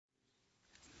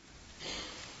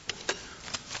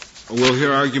We'll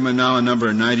hear argument now on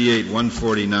number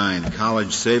 98-149,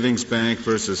 College Savings Bank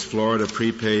versus Florida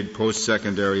Prepaid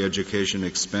Post-Secondary Education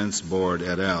Expense Board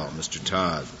et al. Mr.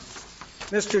 Todd.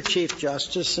 Mr. Chief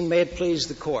Justice, and may it please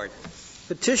the Court,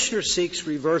 petitioner seeks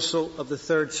reversal of the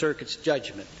Third Circuit's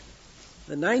judgment.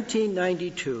 The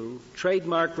 1992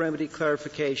 Trademark Remedy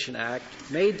Clarification Act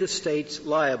made the states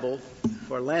liable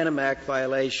for Lanham Act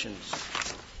violations.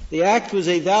 The Act was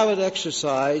a valid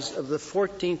exercise of the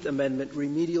 14th Amendment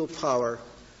remedial power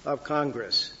of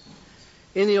Congress.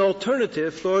 In the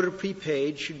alternative, Florida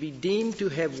Prepaid should be deemed to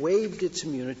have waived its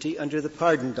immunity under the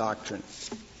pardon doctrine.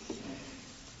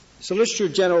 Solicitor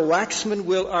General Waxman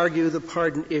will argue the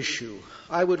pardon issue.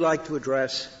 I would like to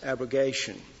address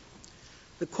abrogation.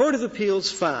 The Court of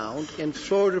Appeals found, and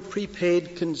Florida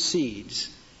Prepaid concedes,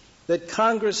 that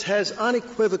Congress has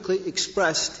unequivocally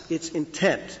expressed its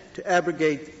intent to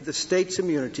abrogate the state's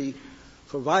immunity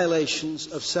for violations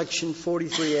of Section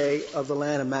 43A of the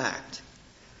Lanham Act.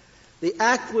 The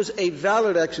Act was a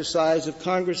valid exercise of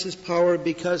Congress's power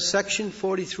because Section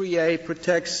 43A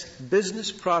protects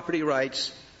business property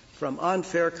rights from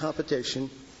unfair competition,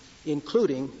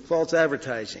 including false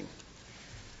advertising.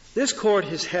 This Court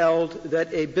has held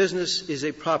that a business is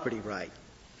a property right.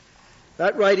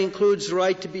 That right includes the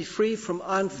right to be free from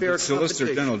unfair competition. The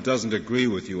Solicitor General doesn't agree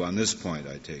with you on this point,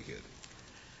 I take it.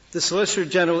 The Solicitor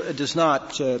General does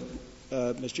not,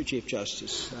 Mr. Chief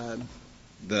Justice.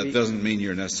 That doesn't mean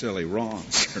you're necessarily wrong,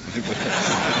 certainly.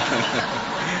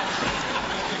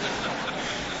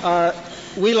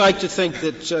 We like to think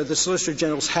that the Solicitor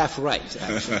General's half right,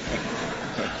 actually.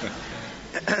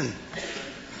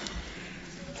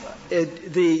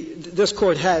 This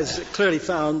Court has clearly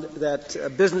found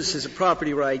that business is a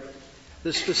property right.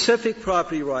 The specific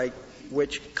property right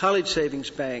which College Savings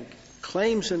Bank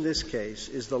claims in this case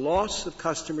is the loss of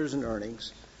customers and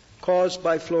earnings caused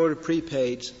by Florida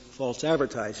Prepaid's false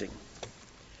advertising.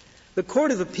 The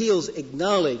Court of Appeals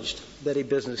acknowledged that a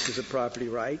business is a property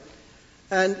right,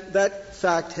 and that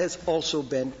fact has also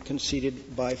been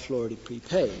conceded by Florida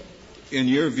Prepaid. In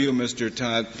your view, Mr.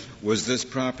 Todd, was this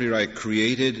property right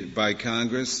created by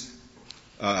Congress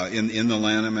in the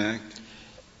Lanham Act?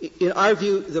 In our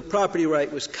view, the property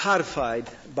right was codified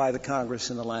by the Congress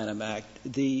in the Lanham Act.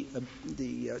 The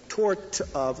tort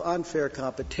of unfair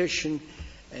competition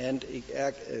and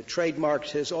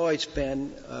trademarks have always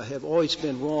been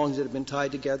wrongs that have been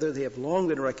tied together. They have long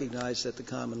been recognized in the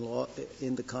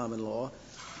common law.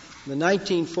 The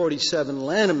 1947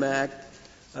 Lanham Act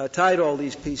tied all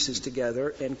these pieces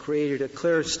together and created a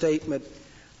clear statement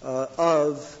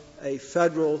of a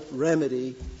federal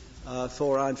remedy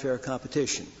for unfair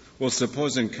competition. Well,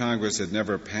 supposing Congress had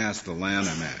never passed the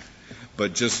Lanham Act,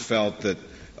 but just felt that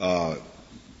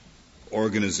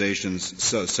organizations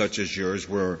such as yours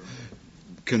were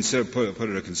put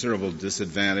at a considerable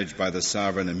disadvantage by the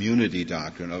sovereign immunity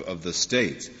doctrine of the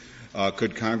states.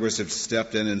 Could Congress have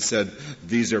stepped in and said,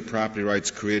 these are property rights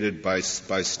created by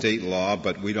state law,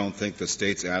 but we don't think the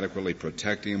state's adequately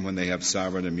protecting them when they have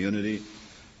sovereign immunity?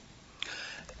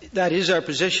 That is our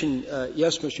position,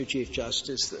 yes, Mr. Chief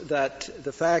Justice, that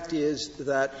the fact is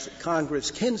that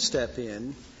Congress can step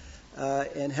in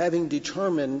and having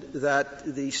determined that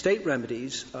the state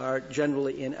remedies are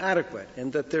generally inadequate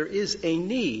and that there is a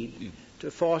need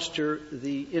to foster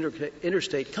the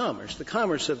interstate commerce, the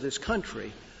commerce of this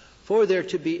country, for there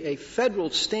to be a federal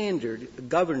standard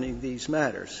governing these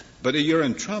matters. But you're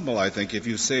in trouble, I think, if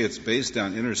you say it's based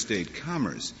on interstate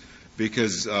commerce,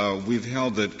 because we've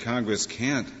held that Congress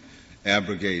can't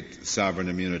abrogate sovereign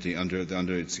immunity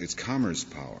under its commerce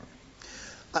power.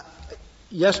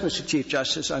 Yes, Mr. Chief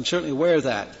Justice, I'm certainly aware of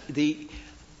that.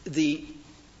 The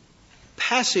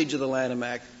passage of the Lanham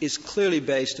Act is clearly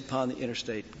based upon the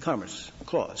Interstate Commerce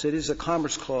Clause. It is a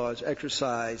Commerce Clause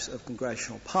exercise of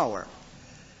congressional power.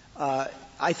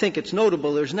 I think it's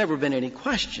notable there's never been any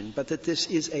question but that this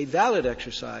is a valid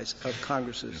exercise of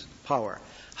Congress's power.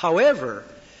 However,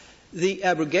 the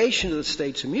abrogation of the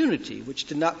state's immunity, which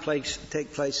did not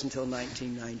take place until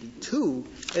 1992,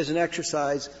 is an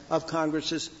exercise of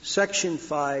Congress's Section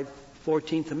 5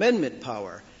 14th Amendment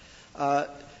power.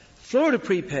 Florida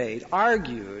Prepaid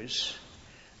argues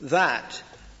that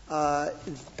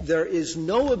there is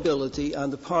no ability on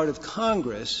the part of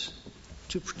Congress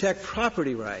to protect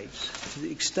property rights to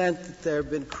the extent that they have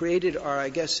been created or, I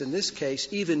guess in this case,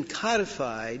 even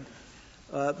codified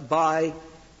by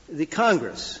the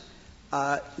Congress.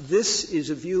 This is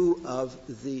a view of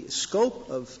the scope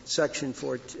of Section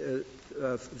 4,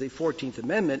 of the 14th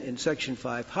Amendment in Section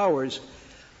 5 powers,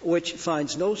 which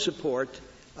finds no support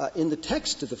in the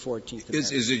text of the 14th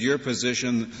Amendment. Is it your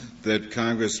position that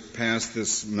Congress passed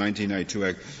this 1992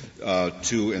 Act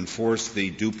to enforce the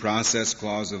due process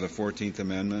clause of the 14th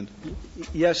Amendment?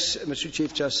 Yes, Mr.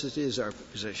 Chief Justice, it is our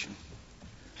position.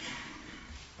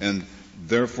 And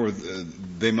therefore,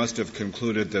 they must have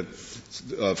concluded that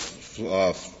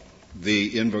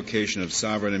the invocation of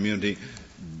sovereign immunity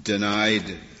denied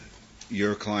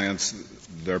your clients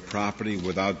their property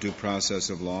without due process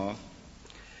of law?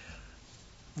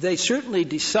 They certainly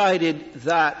decided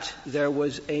that there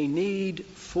was a need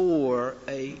for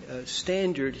a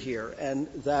standard here, and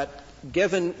that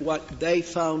given what they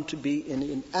found to be an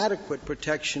inadequate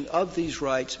protection of these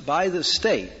rights by the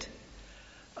state,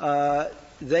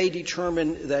 they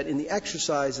determined that in the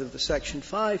exercise of the Section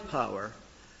 5 power,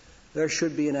 there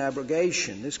should be an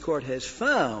abrogation. This Court has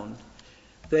found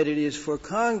that it is for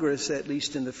Congress, at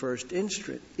least in the first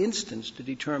instance, to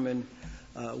determine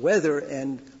whether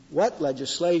and what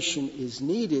legislation is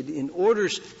needed in order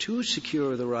to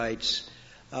secure the rights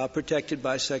protected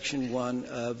by Section 1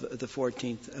 of the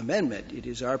 14th Amendment. It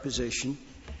is our position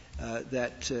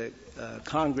that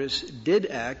Congress did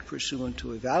act pursuant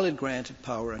to a valid grant of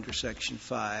power under Section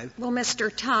 5. Well,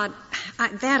 Mr. Todd,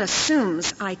 that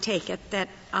assumes, I take it, that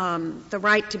the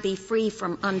right to be free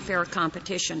from unfair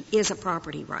competition is a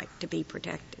property right to be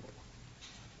protected.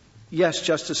 Yes,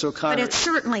 Justice O'Connor. But it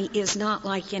certainly is not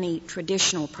like any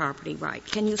traditional property right.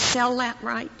 Can you sell that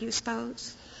right, do you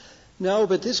suppose? No,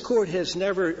 but this Court has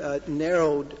never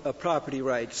narrowed property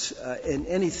rights in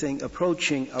anything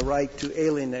approaching a right to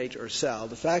alienate or sell.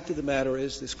 The fact of the matter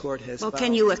is this Court has Well,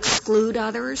 can you exclude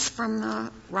others from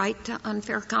the right to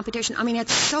unfair competition? I mean,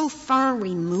 it's so far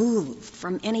removed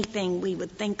from anything we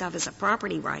would think of as a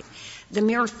property right. The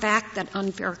mere fact that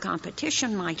unfair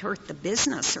competition might hurt the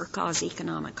business or cause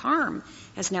economic harm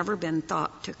has never been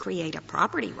thought to create a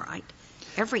property right.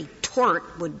 Every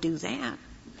tort would do that.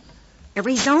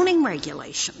 Every zoning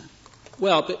regulation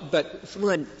but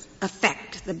would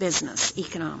affect the business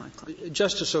economically.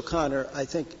 Justice O'Connor, I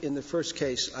think in the first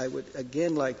case I would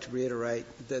again like to reiterate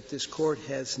that this Court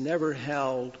has never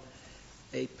held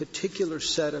a particular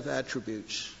set of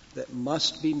attributes that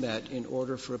must be met in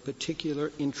order for a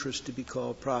particular interest to be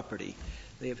called property.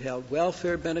 They have held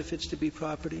welfare benefits to be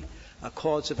property, a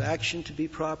cause of action to be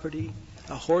property,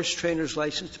 a horse trainer's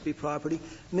license to be property.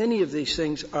 Many of these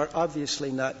things are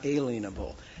obviously not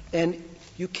alienable. And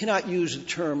you cannot use the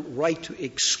term right to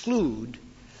exclude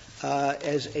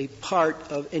as a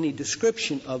part of any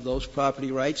description of those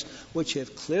property rights, which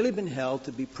have clearly been held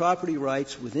to be property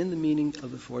rights within the meaning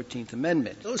of the 14th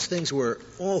Amendment. Those things were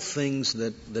all things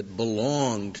that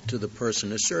belonged to the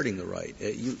person asserting the right.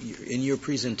 In your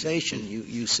presentation,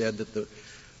 you said that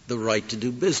the right to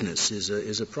do business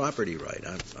is a property right.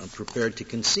 I'm prepared to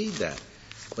concede that.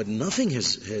 But nothing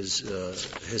has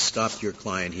stopped your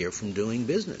client here from doing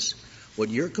business. What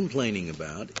you're complaining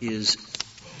about is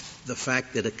the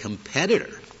fact that a competitor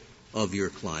of your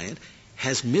client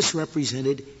has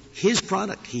misrepresented his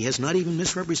product. He has not even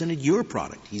misrepresented your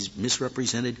product. He's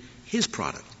misrepresented his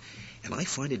product. And I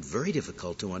find it very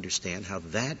difficult to understand how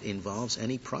that involves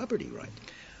any property right.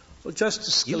 Well,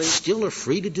 Justice Scalia, you still are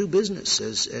free to do business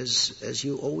as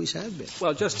you always have been.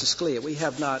 Well, Justice Scalia, we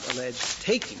have not alleged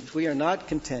takings. We are not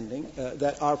contending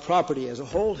that our property as a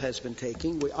whole has been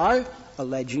taken. We are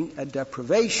alleging a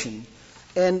deprivation,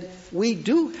 and we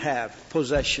do have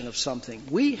possession of something.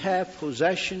 We have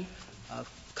possession of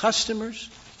customers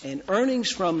and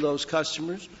earnings from those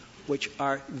customers, which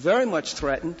are very much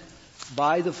threatened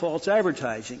by the false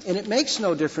advertising. And it makes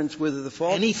no difference whether the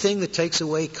false... Anything that takes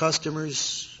away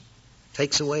customers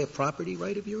takes away a property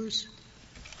right of yours?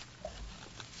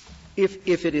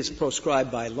 If it is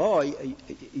proscribed by law,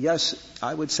 yes,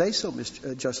 I would say so,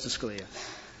 Justice Scalia.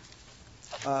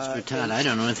 Mr. Todd, I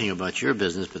don't know anything about your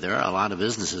business, but there are a lot of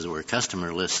businesses where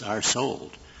customer lists are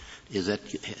sold. Is that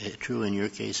true in your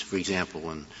case? For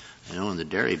example, in the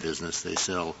dairy business, they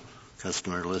sell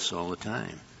customer lists all the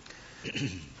time.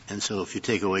 And so if you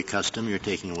take away custom, you're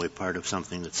taking away part of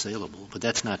something that's saleable. But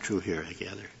that's not true here, I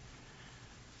gather.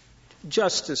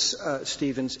 Justice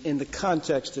Stevens, in the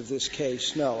context of this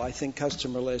case, no. I think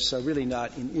customer lists are really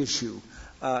not an issue.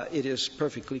 It is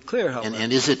perfectly clear, however.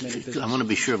 And is it — I want to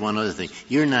be sure of one other thing.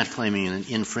 You're not claiming an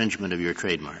infringement of your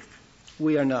trademark.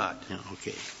 We are not. No,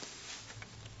 okay.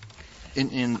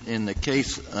 In the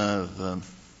case of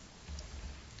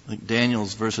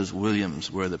Daniels versus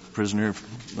Williams, where the prisoner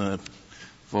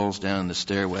falls down the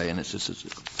stairway, and it's just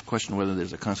a question of whether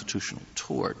there's a constitutional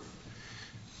tort,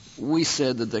 we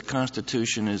said that the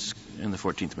Constitution is, in the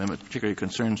 14th Amendment, particularly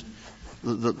concerns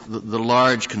the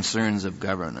large concerns of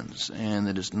governance, and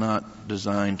it is not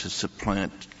designed to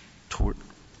supplant tort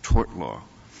tort law.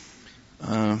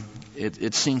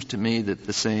 It seems to me that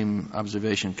the same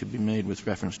observation could be made with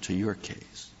reference to your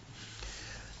case.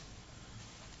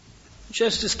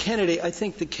 Justice Kennedy, I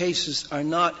think the cases are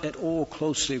not at all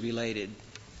closely related.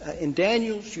 In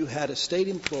Daniels, you had a state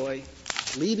employee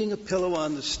leaving a pillow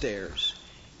on the stairs.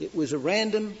 It was a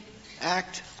random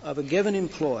act of a given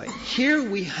employee. Here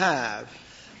we have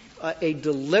a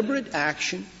deliberate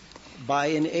action by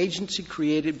an agency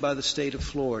created by the state of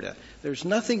Florida. There's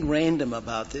nothing random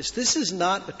about this. This is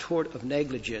not a tort of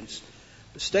negligence.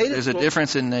 There's a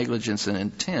difference in negligence and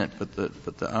intent, but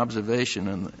the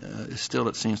observation still,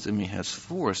 it seems to me, has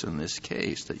force in this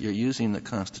case, that you're using the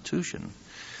Constitution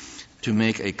to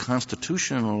make a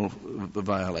constitutional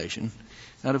violation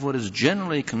out of what is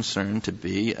generally concerned to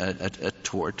be a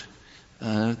tort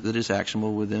that is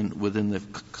actionable within the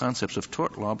concepts of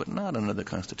tort law, but not under the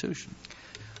Constitution.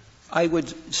 I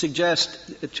would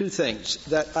suggest two things.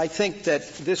 That I think that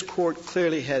this Court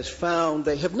clearly has found,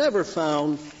 they have never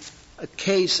found a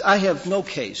case, I have no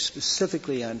case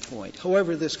specifically on point.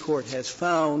 However, this Court has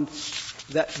found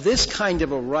that this kind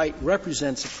of a right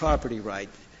represents a property right,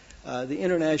 the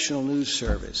International News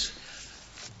Service.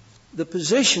 The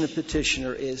position of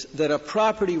petitioner is that a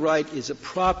property right is a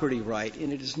property right,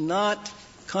 and it is not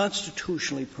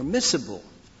constitutionally permissible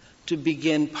to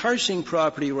begin parsing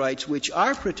property rights which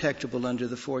are protectable under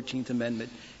the 14th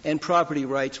Amendment and property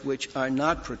rights which are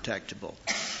not protectable.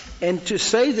 And to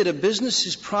say that a business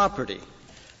is property,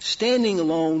 standing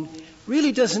alone,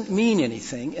 really doesn't mean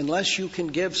anything unless you can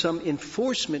give some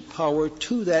enforcement power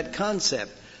to that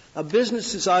concept. A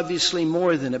business is obviously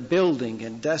more than a building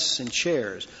and desks and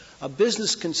chairs. A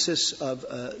business consists of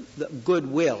the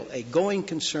goodwill, a going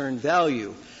concern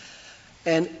value.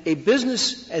 And a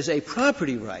business as a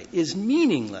property right is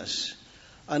meaningless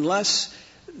unless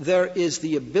there is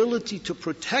the ability to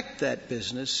protect that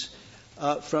business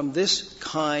from this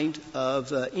kind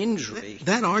of injury.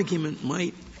 That argument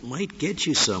might get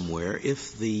you somewhere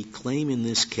if the claim in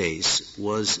this case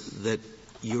was that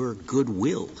your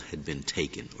goodwill had been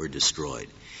taken or destroyed.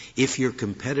 If your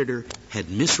competitor had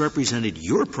misrepresented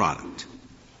your product,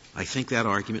 I think that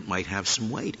argument might have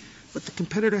some weight. But the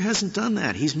competitor hasn't done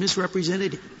that. He's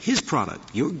misrepresented his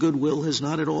product. Your goodwill has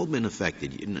not at all been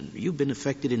affected. You've been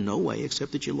affected in no way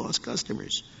except that you lost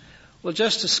customers. Well,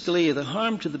 Justice Scalia, the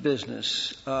harm to the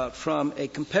business from a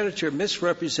competitor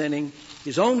misrepresenting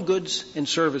his own goods and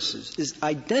services is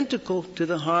identical to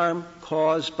the harm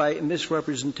caused by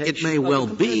misrepresentation. It may well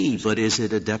be, but is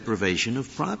it a deprivation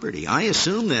of property? I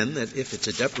assume then that if it's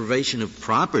a deprivation of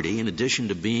property, in addition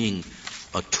to being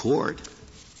a tort,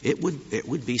 it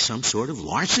would be some sort of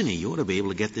larceny. You ought to be able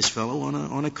to get this fellow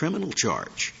on a criminal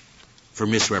charge for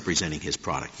misrepresenting his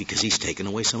product because he's taken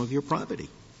away some of your property.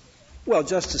 Well,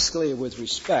 Justice Scalia, with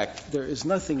respect, there is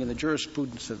nothing in the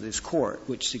jurisprudence of this Court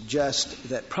which suggests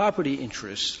that property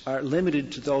interests are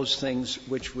limited to those things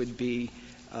which would be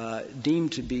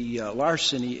deemed to be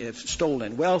larceny if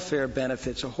stolen. Welfare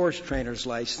benefits, a horse trainer's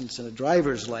license, and a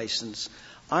driver's license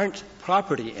aren't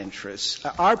property interests,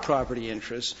 are property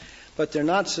interests, but they're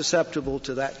not susceptible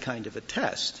to that kind of a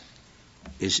test.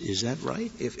 Is that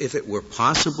right? If it were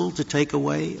possible to take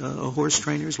away a horse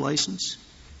trainer's license,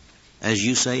 as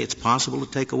you say, it's possible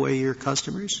to take away your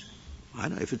customers? I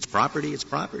don't know. If it's property, it's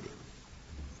property.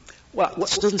 Well,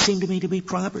 this doesn't seem to me to be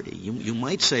property. You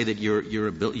might say that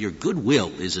your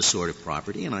goodwill is a sort of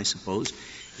property, and I suppose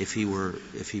if he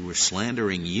were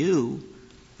slandering you,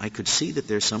 I could see that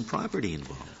there's some property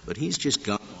involved. But he's just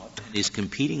gone off and is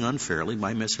competing unfairly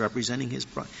by misrepresenting his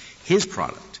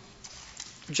product.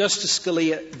 Justice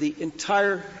Scalia, the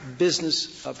entire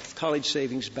business of College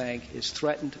Savings Bank is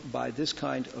threatened by this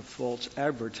kind of false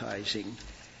advertising.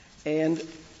 And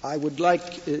I would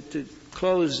like to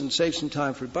close and save some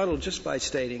time for rebuttal just by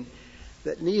stating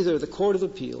that neither the Court of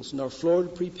Appeals nor Florida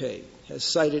Prepaid has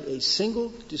cited a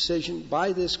single decision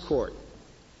by this Court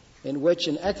in which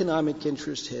an economic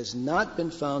interest has not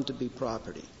been found to be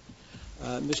property.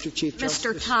 Mr. Chief Justice.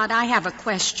 Mr. Todd, I have a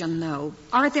question, though.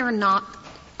 Are there not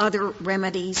other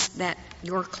remedies that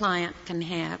your client can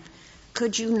have?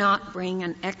 Could you not bring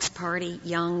an ex parte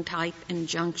Young type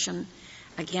injunction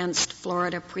against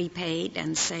Florida Prepaid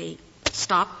and say,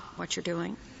 stop what you're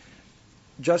doing?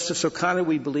 Justice O'Connor,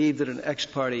 we believe that an ex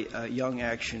parte Young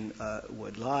action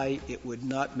would lie. It would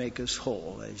not make us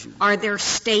whole. Are there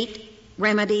state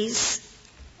remedies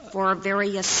for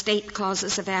various state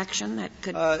causes of action that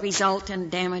could result in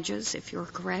damages, if you're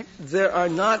correct? There are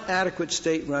not adequate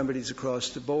state remedies across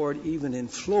the board. Even in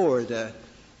Florida,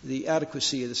 the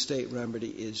adequacy of the state remedy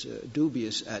is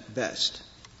dubious at best.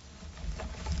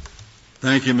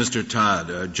 Thank you, Mr.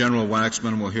 Todd. General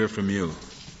Waxman, we'll hear from you.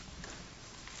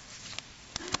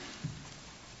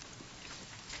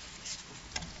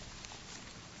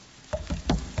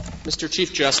 Mr.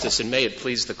 Chief Justice, and may it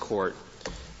please the Court,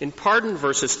 in Pardon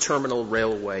versus Terminal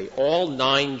Railway, all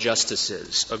 9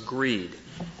 justices agreed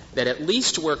that at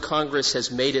least where Congress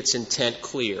has made its intent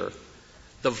clear,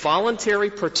 the voluntary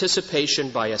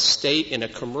participation by a state in a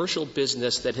commercial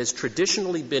business that has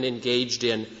traditionally been engaged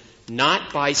in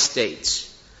not by states,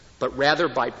 but rather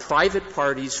by private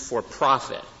parties for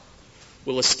profit,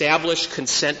 will establish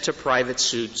consent to private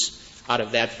suits out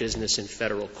of that business in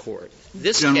federal court.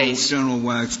 General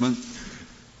Waxman,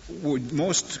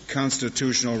 most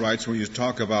constitutional rights, when you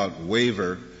talk about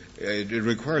waiver, it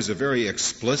requires a very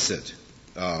explicit,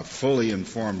 fully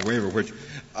informed waiver, which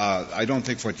I don't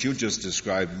think what you just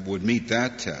described would meet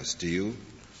that test. Do you?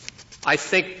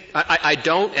 I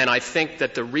don't, and I think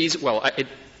that the reason,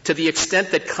 to the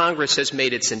extent that Congress has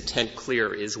made its intent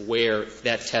clear is where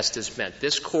that test is meant.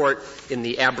 This Court, in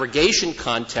the abrogation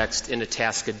context in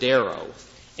Atascadero,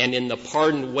 and in the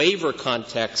pardon waiver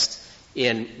context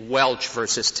in Welch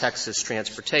versus Texas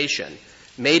Transportation,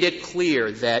 made it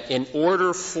clear that in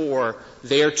order for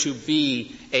there to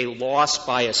be a loss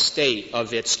by a state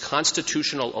of its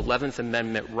constitutional 11th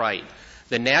Amendment right,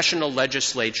 the national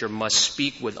legislature must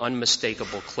speak with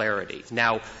unmistakable clarity.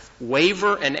 Now,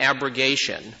 waiver and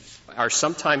abrogation are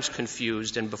sometimes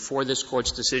confused, and before this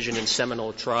Court's decision in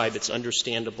Seminole Tribe, it's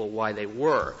understandable why they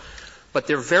were. But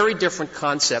they're very different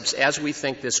concepts, as we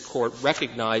think this Court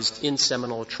recognized in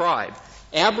Seminole Tribe.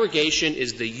 Abrogation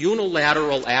is the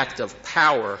unilateral act of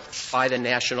power by the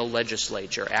national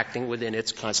legislature, acting within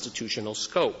its constitutional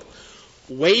scope.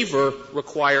 Waiver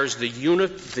requires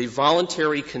the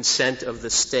voluntary consent of the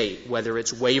state, whether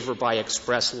it's waiver by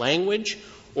express language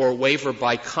or waiver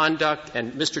by conduct.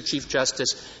 And, Mr. Chief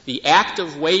Justice, the act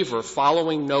of waiver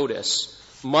following notice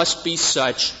must be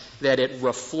such that it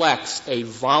reflects a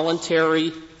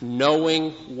voluntary,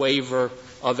 knowing waiver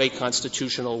of a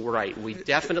constitutional right. We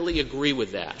definitely agree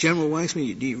with that. General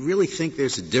Waxman, do you really think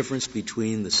there's a difference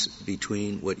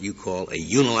between what you call a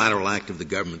unilateral act of the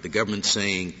government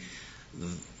saying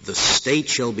the state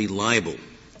shall be liable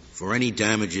for any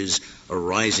damages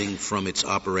arising from its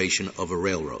operation of a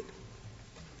railroad?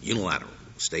 Unilateral.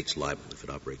 The state's liable if it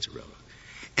operates a railroad.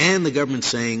 And the government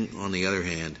saying, on the other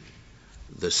hand,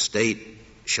 the state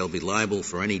shall be liable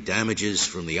for any damages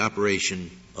from the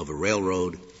operation of a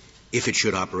railroad if it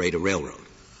should operate a railroad.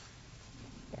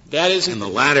 And the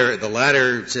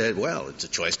latter said, well, it's a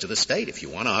choice to the state. If you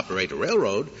want to operate a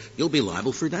railroad, you'll be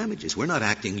liable for damages. We're not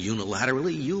acting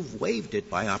unilaterally. You've waived it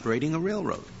by operating a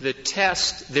railroad. The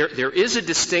test, there is a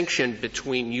distinction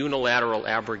between unilateral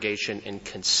abrogation and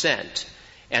consent.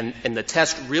 And the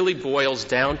test really boils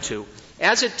down to,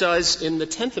 as it does in the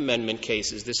 10th Amendment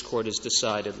cases this Court has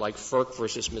decided, like FERC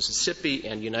versus Mississippi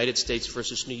and United States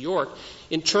versus New York,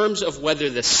 in terms of whether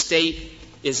the state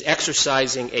is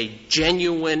exercising a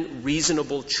genuine,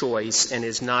 reasonable choice and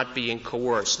is not being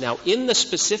coerced. Now, in the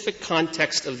specific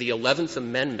context of the 11th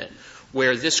Amendment,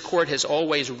 where this Court has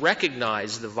always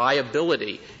recognized the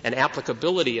viability and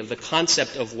applicability of the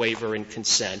concept of waiver and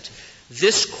consent,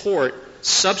 this Court,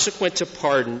 subsequent to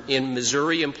pardon in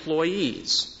Missouri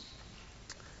employees,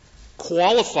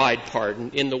 qualified pardon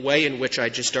in the way in which I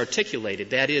just articulated.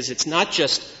 That is, it's not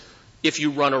just if you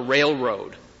run a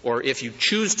railroad or if you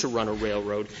choose to run a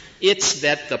railroad. It's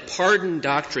that the pardon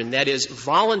doctrine, that is,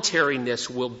 voluntariness,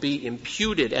 will be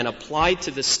imputed and applied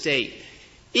to the state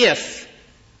if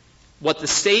what the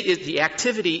state is, the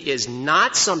activity is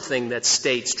not something that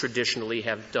states traditionally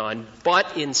have done,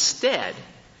 but instead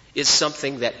is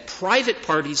something that private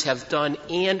parties have done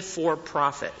and for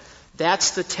profit.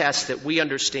 That's the test that we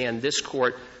understand this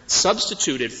Court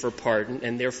substituted for pardon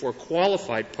and therefore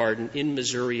qualified pardon in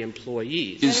Missouri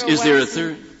employees. Is there a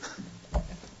third?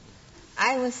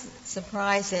 I was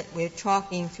surprised that we're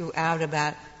talking throughout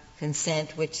about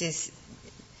consent, which is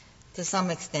to some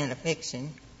extent a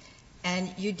fiction,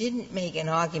 and you didn't make an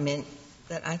argument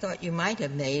that I thought you might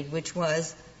have made, which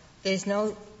was there's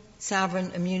no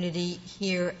sovereign immunity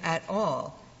here at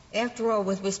all. After all,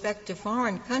 with respect to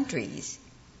foreign countries,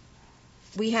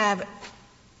 we have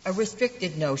a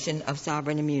restricted notion of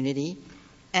sovereign immunity,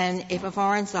 and if a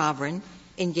foreign sovereign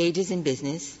engages in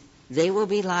business, they will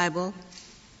be liable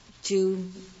to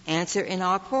answer in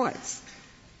our courts.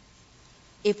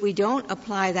 If we don't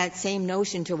apply that same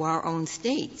notion to our own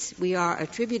states, we are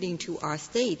attributing to our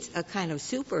states a kind of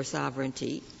super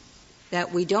sovereignty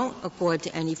that we don't accord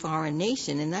to any foreign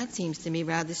nation, and that seems to me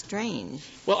rather strange.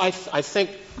 Well, I think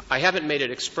I haven't made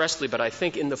it expressly, but I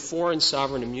think in the foreign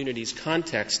sovereign immunities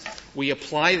context, we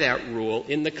apply that rule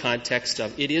in the context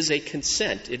of it is a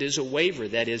consent, it is a waiver.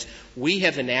 That is, we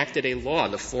have enacted a law,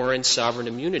 the Foreign Sovereign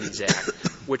Immunities Act,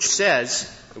 which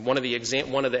says one of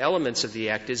the elements of the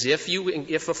Act is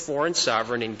if a foreign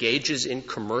sovereign engages in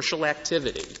commercial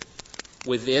activity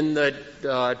within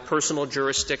the personal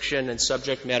jurisdiction and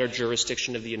subject matter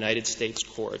jurisdiction of the United States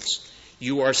courts,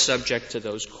 you are subject to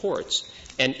those courts.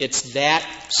 And it's that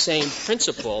same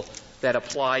principle that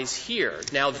applies here.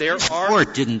 Now, the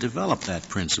court didn't develop that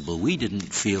principle. We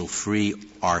didn't feel free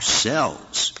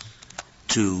ourselves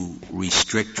to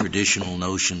restrict traditional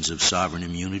notions of sovereign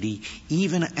immunity,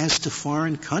 even as to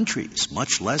foreign countries,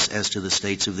 much less as to the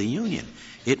states of the Union.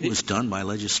 It was done by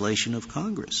legislation of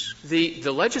Congress.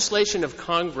 The legislation of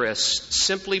Congress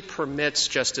simply permits,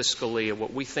 Justice Scalia,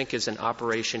 what we think is an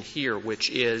operation here, which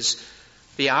is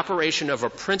the operation of a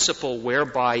principle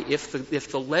whereby if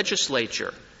the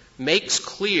legislature makes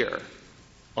clear,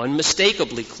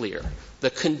 unmistakably clear, the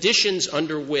conditions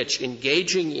under which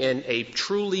engaging in a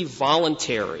truly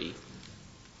voluntary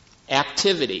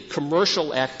activity,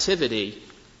 commercial activity,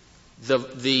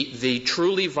 the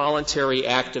truly voluntary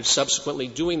act of subsequently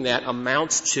doing that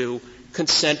amounts to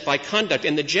consent by conduct.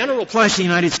 And the general applies to the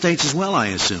United States as well, I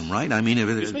assume, right? I mean,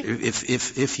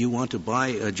 if you want to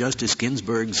buy Justice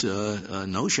Ginsburg's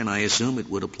notion, I assume it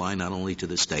would apply not only to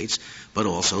the states but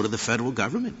also to the federal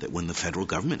government. That when the federal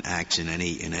government acts in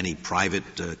any private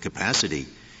capacity,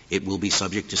 it will be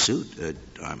subject to suit.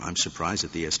 I'm surprised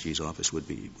that the SG's office would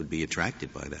be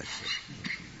attracted by that.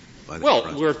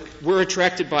 Well, we're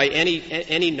attracted by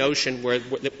any notion where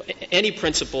any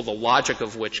principle, the logic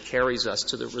of which carries us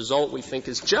to the result we think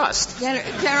is just. General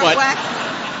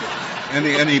Black.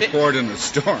 Any port in the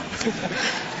storm.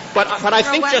 But I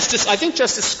think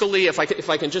Justice Scalia, if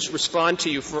I can just respond to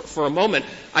you for a moment,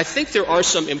 I think there are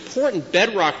some important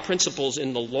bedrock principles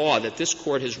in the law that this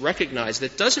Court has recognized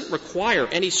that doesn't require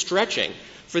any stretching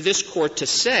for this Court to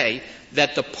say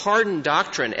that the pardon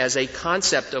doctrine as a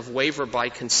concept of waiver by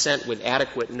consent with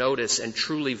adequate notice and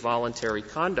truly voluntary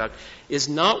conduct is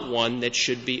not one that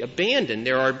should be abandoned.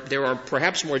 There are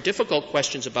perhaps more difficult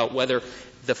questions about whether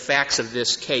the facts of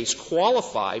this case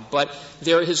qualify, but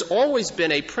there has always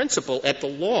been a principle at the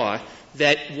law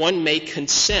that one may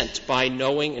consent by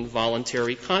knowing and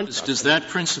voluntary conduct. Does that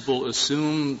principle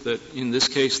assume that in this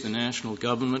case the national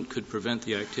government could prevent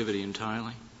the activity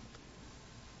entirely?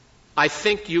 I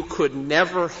think you could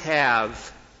never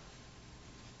have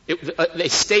a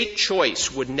state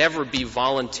choice would never be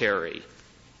voluntary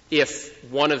if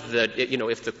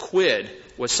if the quid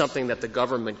was something that the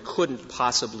government couldn't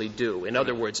possibly do. In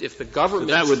other words, if the government...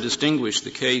 That would distinguish the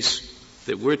case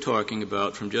that we're talking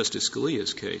about from Justice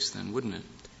Scalia's case, then, wouldn't it?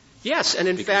 Yes, and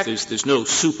in because fact... there's no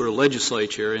super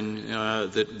legislature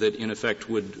that in effect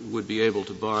would be able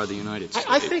to bar the United States.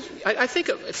 I think,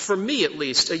 for me at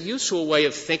least, a useful way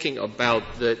of thinking about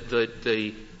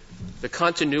the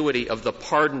continuity of the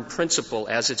pardon principle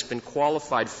as it's been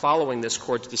qualified following this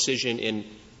Court's decision in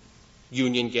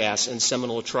Union Gas and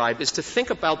Seminole Tribe is to think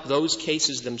about those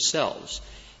cases themselves.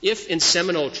 If in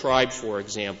Seminole Tribe, for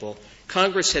example,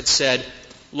 Congress had said,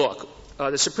 look,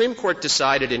 the Supreme Court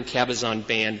decided in Cabazon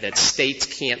Band that states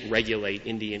can't regulate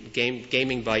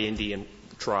gaming by Indian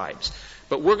tribes,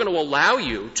 but we're going to allow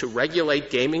you to regulate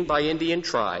gaming by Indian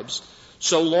tribes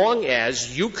so long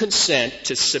as you consent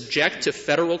to subject to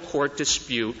federal court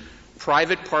dispute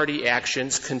private party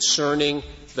actions concerning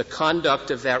the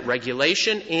conduct of that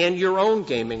regulation and your own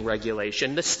gaming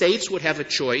regulation. The states would have a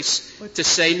choice to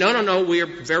say, no, we are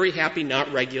very happy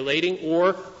not regulating,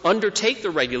 or undertake the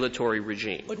regulatory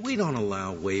regime. But we don't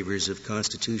allow waivers of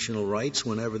constitutional rights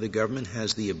whenever the government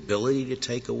has the ability to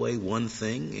take away one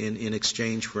thing in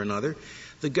exchange for another.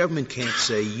 The government can't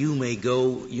say you may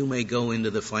go into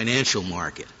the financial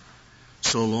market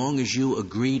so long as you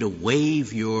agree to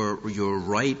waive your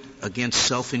right against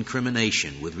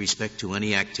self-incrimination with respect to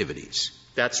any activities.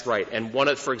 That's right. And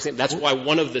for example, that's why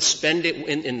one of the spending,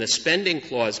 in the spending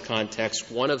clause context,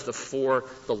 the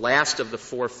last of the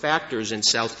four factors in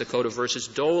South Dakota versus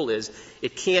Dole is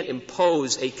it can't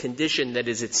impose a condition that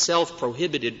is itself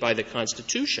prohibited by the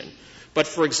Constitution. But,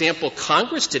 for example,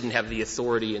 Congress didn't have the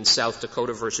authority in South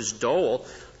Dakota versus Dole,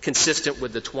 consistent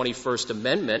with the 21st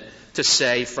Amendment, to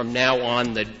say from now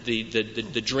on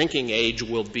the drinking age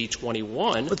will be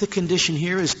 21. But the condition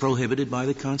here is prohibited by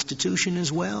the Constitution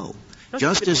as well.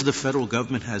 Just as the federal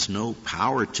government has no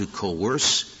power to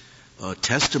coerce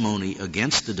testimony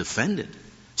against the defendant,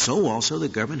 so also the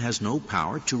government has no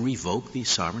power to revoke the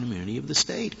sovereign immunity of the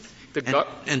state.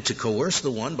 And to coerce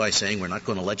the one by saying we're not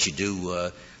going to let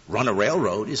you run a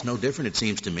railroad is no different, it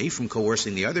seems to me, from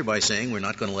coercing the other by saying we're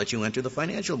not going to let you enter the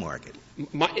financial market.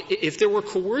 If there were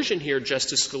coercion here,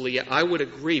 Justice Scalia, I would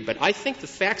agree. But I think the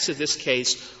facts of this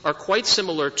case are quite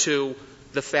similar to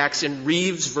the facts in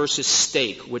Reeves versus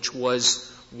Stake, which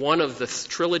was one of the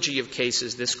trilogy of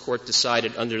cases this Court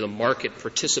decided under the market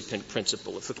participant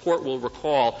principle. If the Court will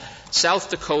recall, South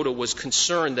Dakota was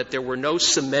concerned that there were no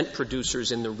cement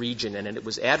producers in the region and it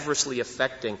was adversely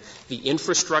affecting the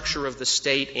infrastructure of the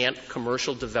state and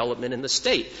commercial development in the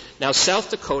state. Now, South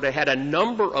Dakota had a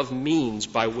number of means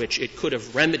by which it could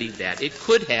have remedied that. It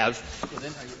could have. Well,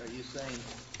 then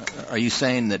are you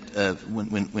saying that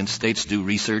when states do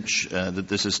research that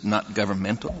this is not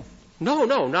governmental?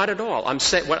 No, not at all. I'm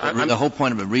saying the whole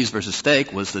point of a Reeves versus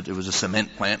Stake was that it was a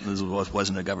cement plant and this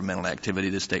wasn't a governmental activity.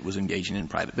 The state was engaging in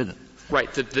private business.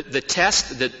 Right. The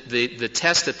test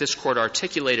that this Court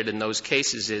articulated in those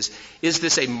cases is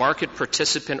this a market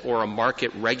participant or a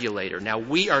market regulator? Now,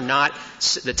 we are not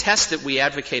 — the test that we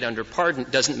advocate under Pardon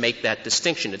doesn't make that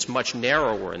distinction. It's much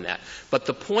narrower in that. But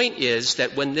the point is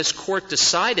that when this Court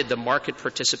decided the market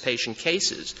participation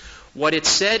cases, what it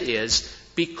said is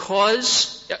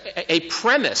because a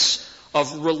premise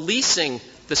of releasing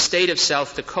the state of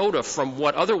South Dakota from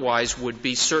what otherwise would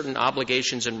be certain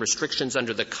obligations and restrictions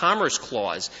under the Commerce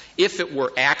Clause if it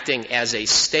were acting as a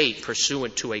state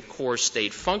pursuant to a core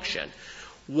state function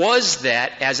was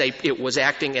that it was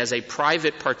acting as a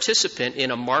private participant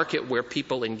in a market where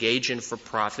people engage in for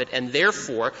profit, and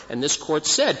therefore, and this Court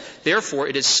said, therefore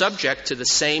it is subject to the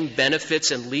same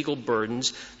benefits and legal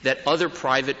burdens that other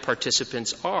private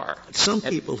participants are. Some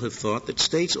people have thought that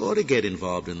states ought to get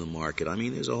involved in the market. I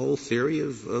mean, there's a whole theory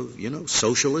of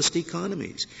socialist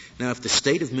economies. Now, if the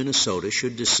state of Minnesota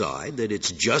should decide that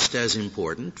it's just as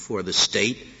important for the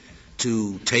state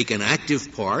to take an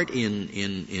active part in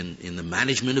the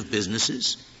management of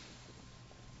businesses,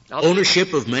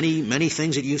 ownership of many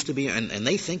things it used to be, and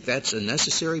they think that's a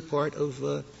necessary part of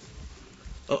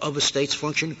a state's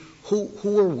function.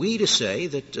 Who are we to say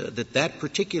that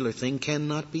particular thing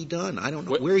cannot be done? I don't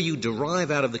know where you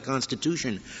derive out of the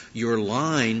Constitution your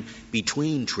line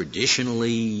between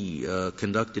traditionally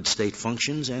conducted state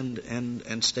functions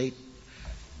and state.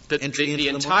 The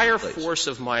entire force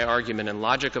of my argument and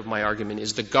logic of my argument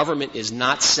is the government is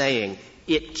not saying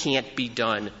it can't be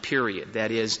done, period.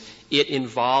 That is, it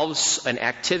involves an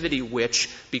activity which,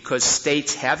 because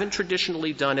states haven't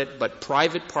traditionally done it, but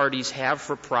private parties have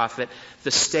for profit,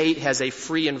 the state has a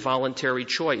free and voluntary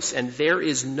choice. And there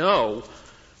is no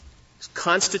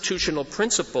constitutional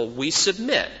principle we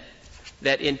submit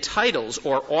that entitles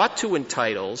or ought to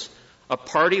entitles a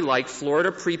party like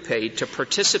Florida Prepaid to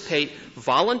participate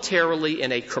voluntarily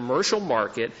in a commercial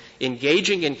market,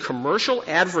 engaging in commercial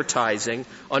advertising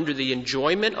under the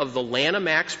enjoyment of the Lanham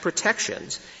Act's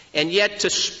protections, and yet to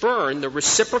spurn the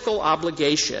reciprocal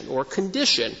obligation or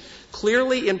condition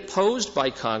clearly imposed by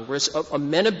Congress of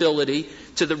amenability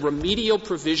to the remedial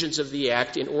provisions of the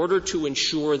Act in order to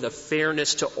ensure the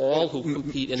fairness to all who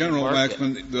compete in the market.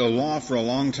 General Waxman, the law for a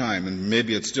long time, and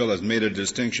maybe it still has made a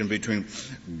distinction between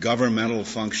governmental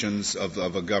functions of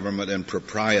a government and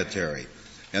proprietary.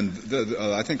 And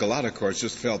I think a lot of courts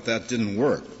just felt that didn't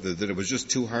work, that it was just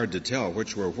too hard to tell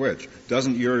which were which.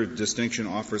 Doesn't your distinction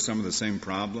offer some of the same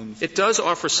problems? It does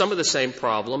offer some of the same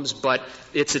problems, but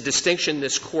it's a distinction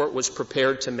this Court was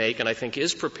prepared to make, and I think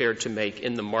is prepared to make,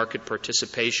 in the market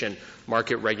participation,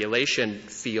 market regulation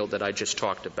field that I just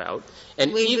talked about.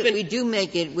 And we do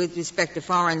make it with respect to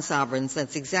foreign sovereigns.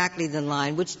 That's exactly the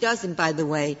line, which doesn't, by the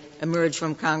way, emerge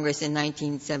from Congress in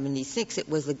 1976. It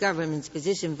was the government's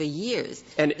position for years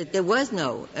that there was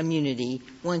no immunity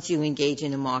once you engage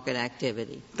in a market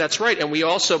activity. That's right. And we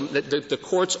also, the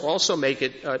courts also make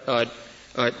it,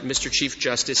 Mr. Chief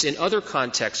Justice, in other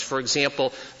contexts. For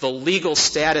example, the legal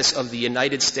status of the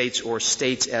United States or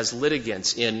states as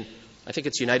litigants in, I think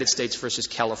it's United States versus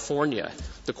California.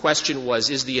 The question was,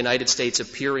 is the United States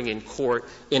appearing in court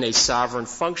in a sovereign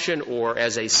function or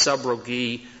as a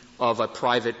subrogee of a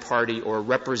private party or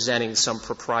representing some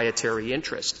proprietary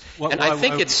interest?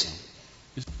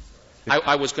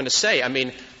 I was going to say, I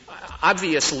mean,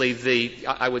 obviously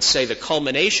I would say the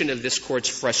culmination of this Court's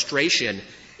frustration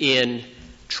in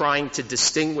trying to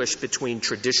distinguish between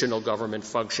traditional government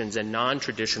functions and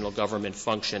non-traditional government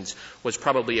functions was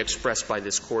probably expressed by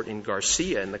this Court in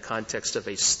Garcia in the context of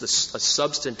a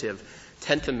substantive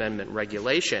Tenth Amendment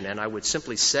regulation. And I would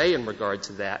simply say in regard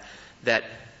to that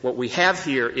what we have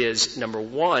here is, number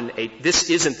one,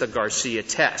 this isn't the Garcia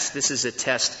test. This is a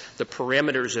test, the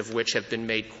parameters of which have been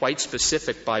made quite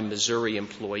specific by Missouri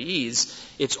employees.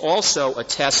 It's also a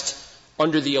test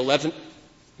under the 11th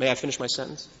 — may I finish my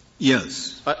sentence?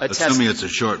 Yes. Assuming it's a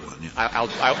short one. Yeah.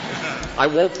 I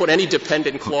won't put any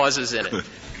dependent clauses in it.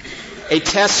 A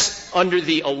test under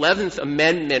the 11th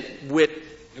Amendment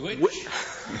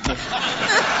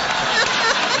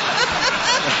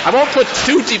I won't put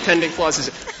two dependent clauses,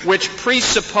 which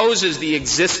presupposes the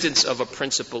existence of a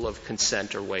principle of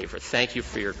consent or waiver. Thank you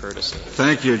for your courtesy.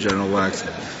 Thank you, General Wax.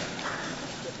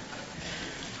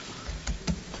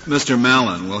 Mr.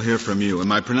 Mallon, we'll hear from you.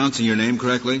 Am I pronouncing your name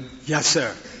correctly? Yes,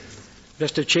 sir.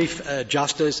 Mr. Chief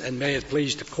Justice, and may it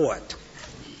please the Court,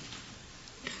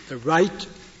 the right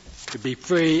to be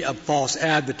free of false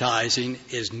advertising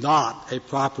is not a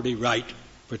property right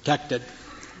protected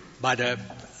by the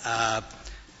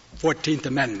 14th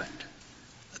Amendment.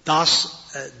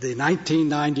 Thus, the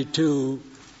 1992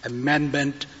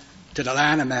 amendment to the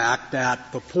Lanham Act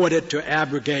that purported to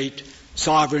abrogate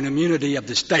sovereign immunity of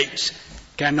the states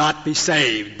cannot be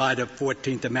saved by the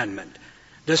 14th Amendment.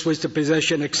 This was the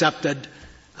position accepted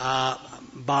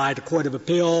by the Court of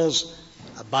Appeals,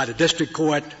 by the District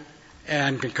Court,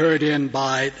 and concurred in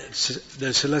by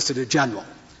the Solicitor General.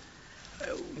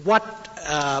 What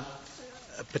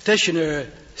Petitioner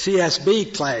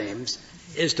CSB claims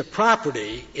is the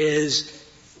property is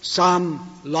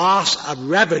some loss of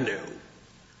revenue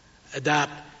that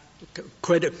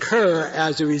could occur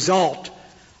as a result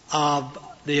of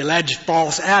the alleged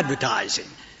false advertising.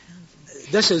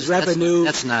 This is revenue.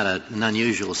 That's not an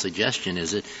unusual suggestion,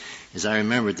 is it? As I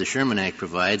remember, the Sherman Act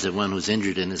provides that one who's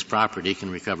injured in his property can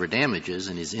recover damages,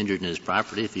 and he's injured in his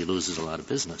property if he loses a lot of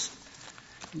business.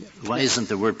 Why isn't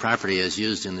the word property as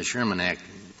used in the Sherman Act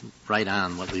right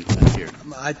on what we've got here?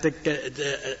 I think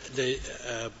the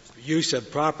use of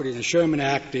property in the Sherman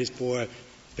Act is for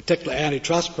particular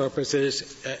antitrust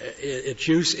purposes. Its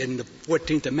use in the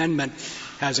 14th Amendment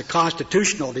has a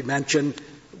constitutional dimension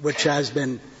which has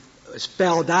been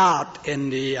spelled out in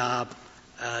the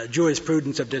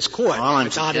jurisprudence of this Court. All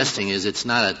I'm suggesting is it's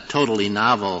not a totally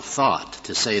novel thought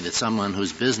to say that someone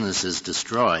whose business is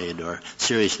destroyed or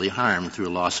seriously harmed through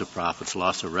loss of profits,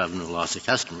 loss of revenue, loss of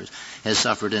customers, has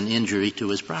suffered an injury to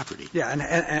his property. Yeah,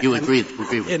 and you agree with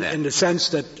that? In the sense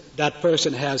that that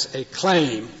person has a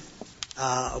claim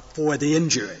for the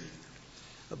injury.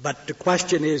 But the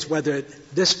question is whether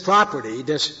this property,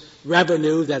 this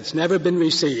revenue that's never been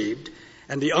received,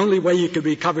 and the only way you can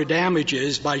recover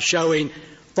damages by showing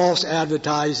false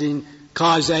advertising,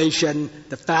 causation,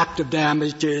 the fact of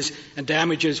damages, and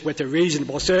damages with a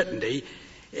reasonable certainty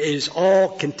is all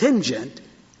contingent,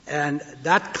 and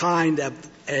that kind of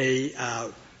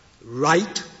a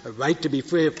right to be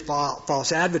free of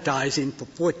false advertising for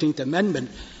 14th Amendment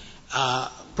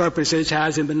purposes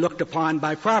hasn't been looked upon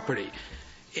by property.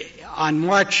 On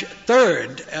March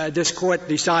 3rd, this Court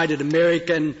decided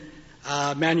American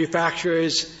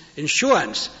Manufacturers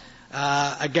Insurance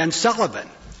against Sullivan,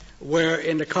 where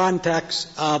in the context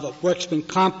of workman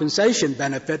compensation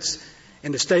benefits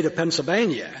in the state of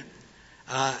Pennsylvania,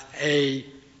 a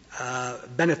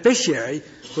beneficiary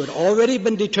who had already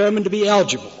been determined to be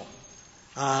eligible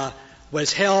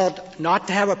was held not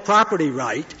to have a property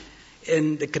right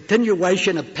in the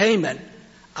continuation of payment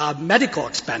of medical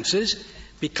expenses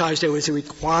because there was a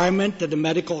requirement that the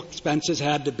medical expenses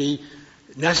had to be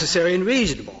necessary and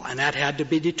reasonable, and that had to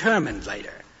be determined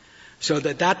later. So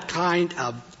that kind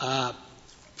of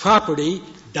property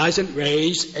doesn't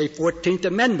raise a 14th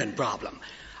Amendment problem.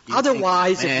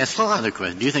 Otherwise, may I ask another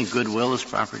question? Do you think goodwill is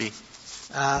property?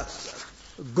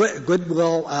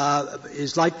 Goodwill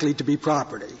is likely to be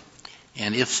property.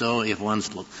 And if so, if one's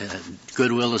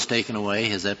goodwill is taken away,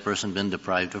 has that person been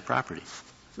deprived of property?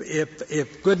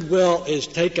 If goodwill is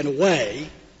taken away,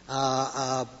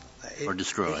 or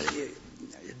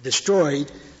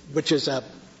destroyed, which is a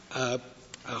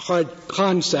hard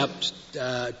concept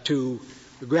to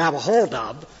grab a hold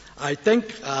of, I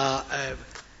think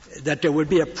that there would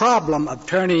be a problem of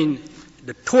turning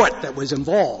the tort that was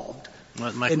involved.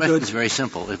 Well, my question is very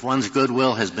simple. If one's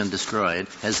goodwill has been destroyed,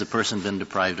 has the person been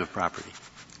deprived of property?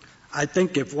 I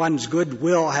think if one's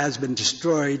goodwill has been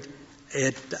destroyed,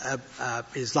 it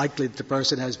is likely that the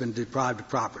person has been deprived of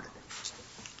property.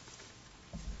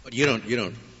 But you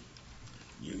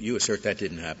assert that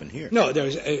didn't happen here. No,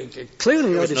 there's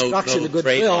clearly no destruction of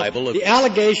goodwill. The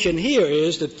allegation here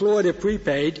is that Florida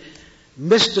Prepaid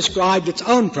misdescribed its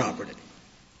own property.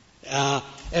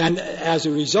 And as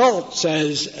a result,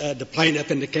 says the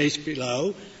plaintiff in the case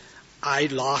below, I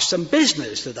lost some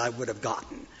business that I would have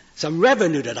gotten, some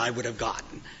revenue that I would have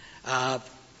gotten,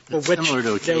 for which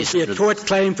there would be a tort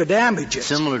claim for damages.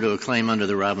 Similar to a claim under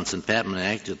the Robinson-Patman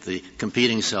Act that the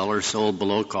competing seller sold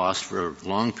below cost for a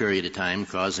long period of time,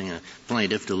 causing a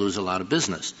plaintiff to lose a lot of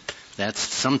business. That's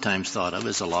sometimes thought of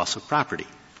as a loss of property.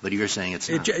 But you're saying it's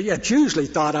not. It's usually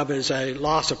thought of as a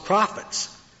loss of profits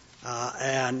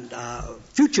and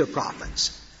future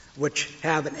profits, which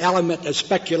have an element of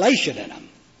speculation in them.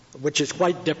 which is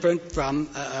quite different from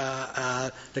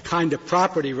the kind of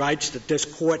property rights that this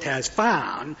Court has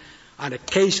found on a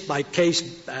case-by-case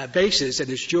basis in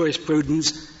its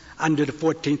jurisprudence under the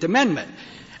 14th Amendment.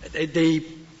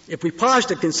 If we pause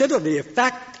to consider the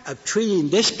effect of treating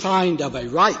this kind of a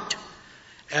right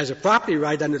as a property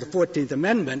right under the 14th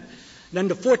Amendment, then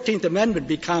the 14th Amendment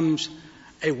becomes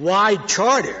a wide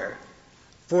charter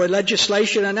for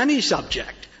legislation on any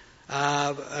subject,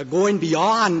 going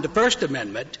beyond the First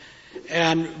Amendment,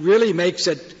 and really makes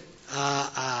it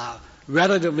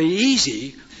relatively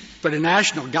easy for the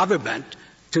national government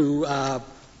to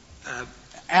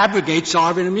abrogate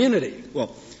sovereign immunity.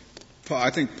 Well, I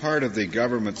think part of the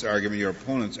government's argument, your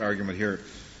opponent's argument here,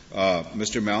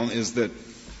 Mr. Mellon, is that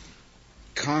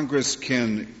Congress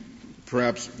can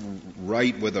perhaps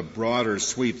write with a broader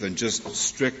sweep than just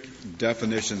strict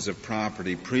definitions of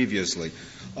property previously,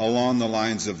 along the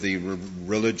lines of the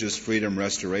Religious Freedom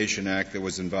Restoration Act that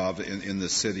was involved in the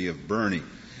city of Bernie.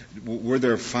 Were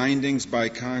there findings by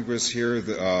Congress here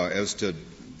as to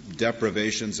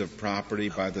deprivations of property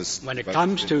by this? When it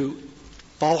comes to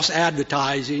false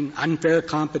advertising, unfair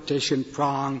competition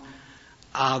prong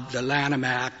of the Lanham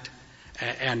Act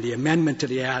and the amendment to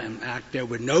the Lanham Act, there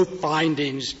were no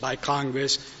findings by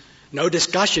Congress, no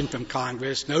discussion from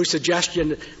Congress, no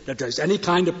suggestion that there's any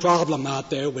kind of problem out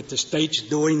there with the states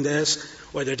doing this,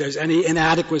 or that there's any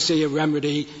inadequacy of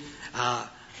remedy.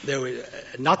 There was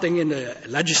nothing in the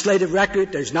legislative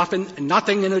record. There's nothing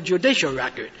in the judicial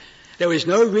record. There was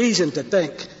no reason to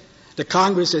think that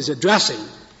Congress is addressing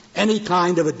any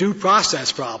kind of a due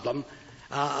process problem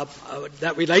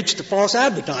that relates to false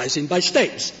advertising by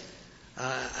states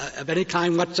of any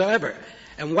kind whatsoever.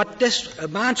 And what this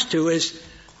amounts to is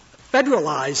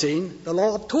federalizing the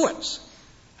law of torts,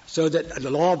 so that the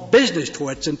law of business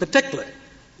torts in particular.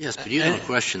 Yes, but you don't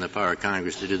question the power of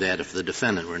Congress to do that if the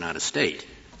defendant were not a state.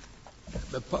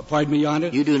 Pardon me, Your Honor?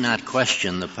 You do not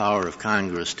question the power of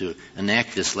Congress to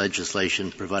enact this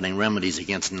legislation providing remedies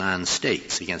against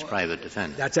non-states, against private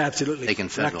defendants. That's absolutely correct. They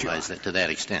can federalize that to that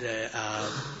extent.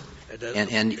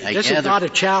 And I this is not a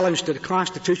challenge to the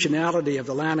constitutionality of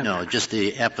the Lanham Act. No, just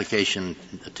the application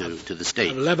to the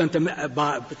state. Through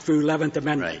 11th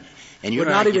Amendment. Right. And we're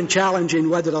not even challenging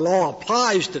whether the law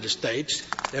applies to the states.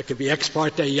 There could be ex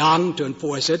parte young to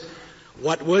enforce it.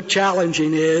 What we're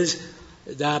challenging is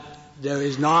that there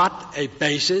is not a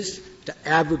basis to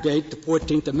abrogate the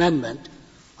 14th Amendment.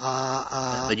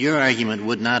 But your argument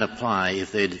would not apply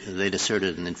if they'd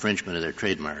asserted an infringement of their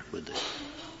trademark, would they?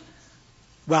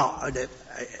 Well,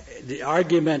 the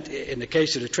argument in the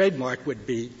case of the trademark would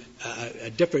be a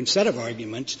different set of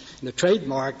arguments. In the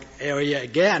trademark area,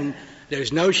 again,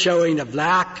 there's no showing of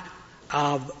lack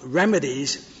of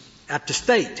remedies at the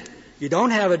state. You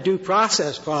don't have a due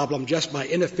process problem just by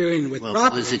interfering with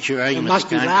property. Is it your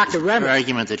argument, your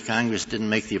argument that Congress didn't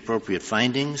make the appropriate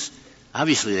findings?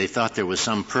 Obviously, they thought there was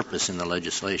some purpose in the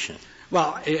legislation.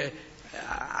 Well,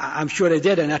 I'm sure they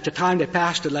did, and at the time they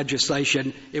passed the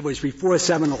legislation, it was before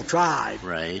Seminole Tribe.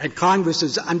 Right. And Congress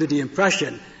is under the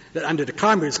impression that under the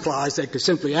Commerce Clause they could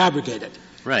simply abrogate it.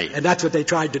 Right. And that's what they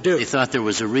tried to do. They thought there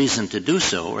was a reason to do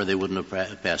so, or they wouldn't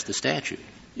have passed the statute.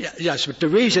 Yes, but the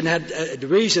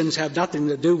reasons have nothing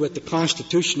to do with the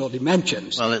constitutional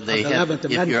dimensions of the 11th Amendment.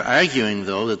 If you're arguing,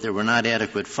 though, that there were not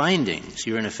adequate findings,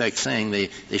 you're in effect saying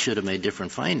they should have made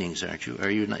different findings, aren't you?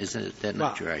 Is that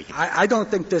not your argument? I don't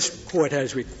think this Court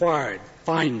has required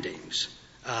findings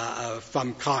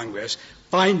from Congress.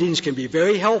 Findings can be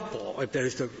very helpful if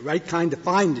there's the right kind of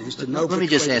findings to know. Let me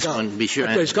just ask one, be sure.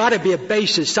 But there's got to be a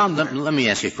basis somewhere. Let me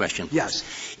ask you a question. Yes.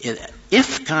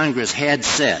 If Congress had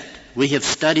said, we have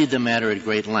studied the matter at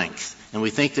great length, and we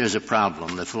think there's a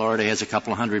problem, that Florida has a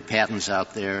couple of hundred patents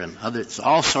out there and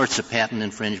all sorts of patent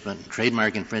infringement,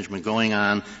 trademark infringement going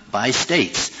on by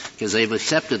states, because they've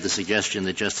accepted the suggestion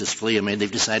that Justice Scalia made.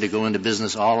 They've decided to go into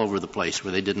business all over the place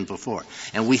where they didn't before.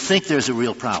 And we think there's a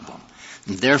real problem.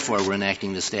 And therefore, we're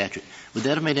enacting the statute. Would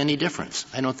that have made any difference?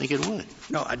 I don't think it would.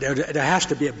 No, there has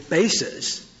to be a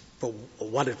basis for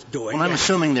what it's doing. Well, I'm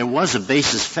assuming there was a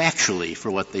basis factually for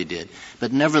what they did.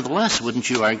 But nevertheless, wouldn't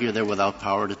you argue they're without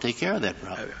power to take care of that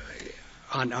problem?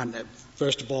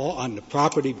 First of all, on the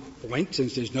property point,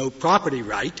 since there's no property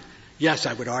right, yes,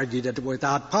 I would argue that they're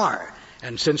without power.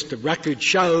 And since the record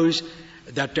shows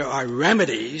that there are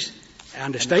remedies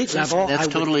on the state level, that's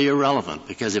totally irrelevant,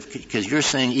 because you're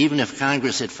saying even if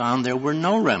Congress had found there were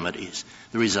no remedies,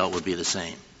 the result would be the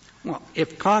same. Well,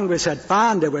 if Congress had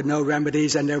found there were no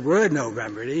remedies and there were no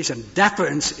remedies, and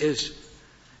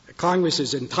Congress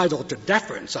is entitled to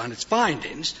deference on its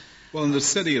findings. Well, in the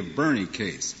city of Bernie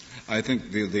case, I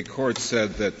think the court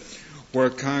said that where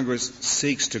Congress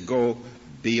seeks to go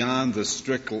beyond the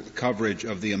strict coverage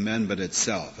of the amendment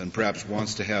itself and perhaps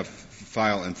wants to have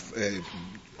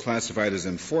classified as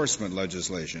enforcement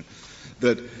legislation,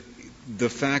 that the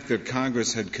fact that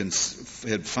Congress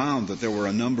had found that there were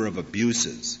a number of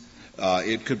abuses,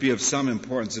 it could be of some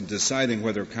importance in deciding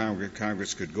whether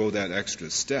Congress could go that extra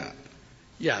step.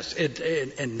 Yes.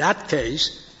 In that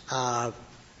case,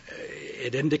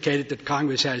 it indicated that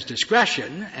Congress has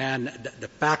discretion, and the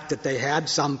fact that they had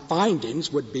some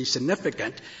findings would be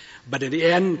significant. But in the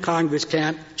end, Congress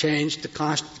can't change the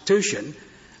Constitution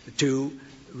to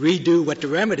redo what the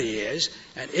remedy is.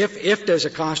 And if there's a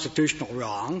constitutional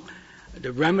wrong,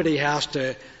 the remedy has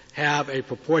to have a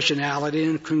proportionality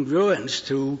and congruence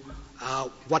to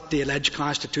what the alleged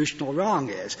constitutional wrong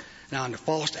is. Now, in the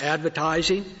false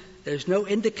advertising, there's no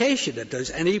indication that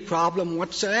there's any problem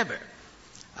whatsoever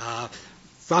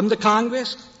from the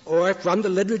Congress or from the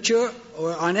literature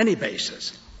or on any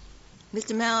basis.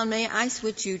 Mr. Mallon, may I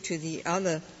switch you to the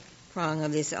other prong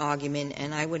of this argument,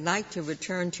 and I would like to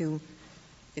return to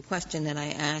the question that I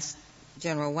asked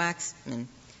General Waxman.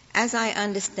 As I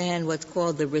understand what's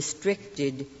called the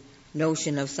restricted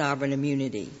notion of sovereign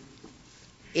immunity,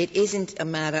 it isn't a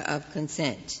matter of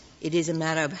consent. It is a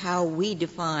matter of how we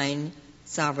define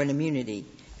sovereign immunity.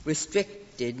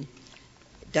 Restricted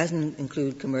doesn't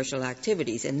include commercial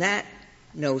activities, and that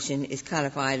notion is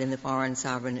codified in the Foreign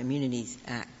Sovereign Immunities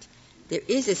Act. There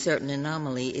is a certain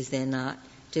anomaly, is there not,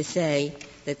 to say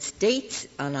that states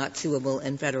are not suable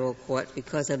in federal court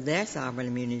because of their sovereign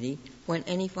immunity when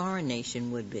any foreign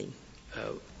nation would be.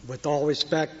 With all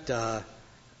respect,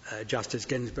 Justice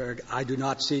Ginsburg, I do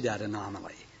not see that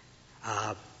anomaly.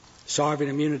 Sovereign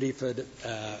immunity for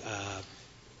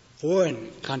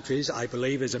foreign countries, I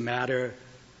believe, is a matter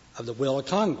of the will of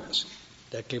Congress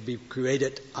that can be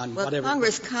created on whatever.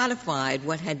 Congress codified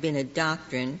what had been a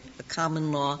doctrine, a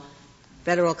common law,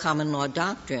 federal common law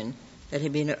doctrine that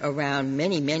had been around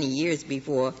many, many years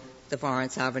before the Foreign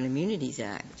Sovereign Immunities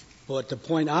Act. Well, at the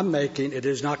point I'm making, it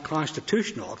is not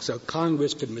constitutional, so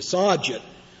Congress could massage it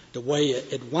the way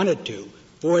it wanted to.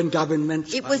 Foreign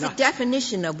governments It was a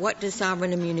definition of what does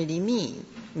sovereign immunity mean.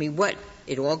 I mean,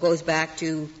 it all goes back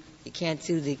to you can't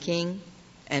sue the king,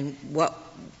 and what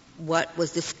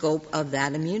was the scope of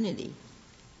that immunity?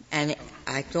 And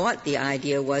I thought the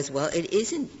idea was, well,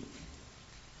 it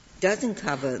doesn't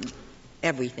cover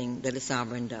everything that a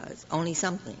sovereign does, only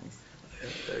some things.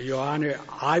 Your Honor,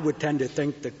 I would tend to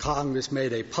think that Congress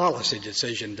made a policy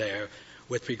decision there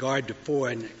with regard to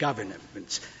foreign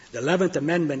governments. The 11th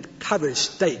Amendment covers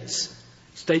states.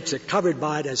 States are covered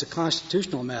by it as a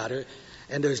constitutional matter,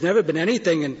 and there's never been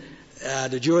anything in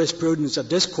the jurisprudence of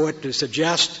this Court to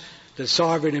suggest that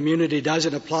sovereign immunity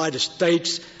doesn't apply to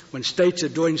states when states are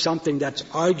doing something that's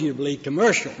arguably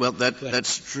commercial. Well,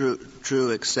 that's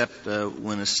true except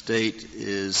when a state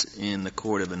is in the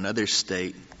court of another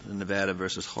state, the Nevada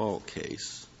versus Hall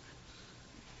case.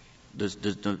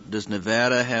 Does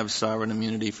Nevada have sovereign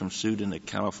immunity from suit in the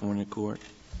California court?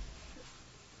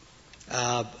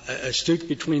 A suit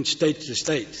between states to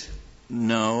states.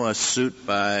 No, a suit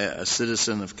by a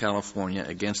citizen of California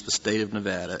against the state of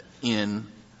Nevada in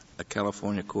a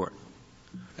California court.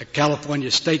 A California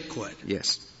state court?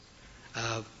 Yes.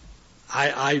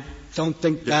 I don't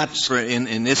think that's...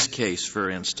 In this case, for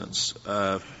instance,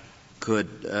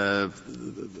 could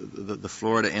the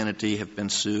Florida entity have been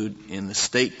sued in the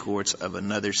state courts of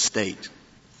another state?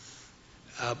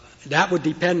 That would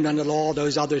depend on the law of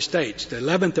those other states. The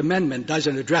 11th Amendment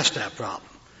doesn't address that problem.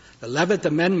 The 11th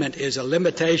Amendment is a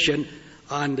limitation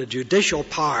on the judicial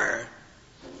power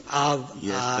of...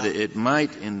 Yes, but it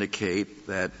might indicate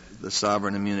that the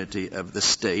sovereign immunity of the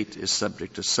state is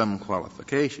subject to some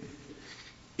qualification.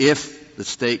 If the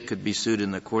state could be sued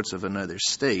in the courts of another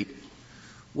state,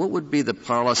 what would be the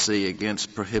policy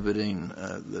against prohibiting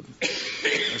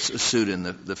a suit in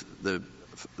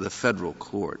the federal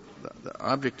court? The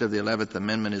object of the 11th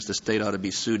Amendment is the state ought to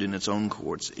be sued in its own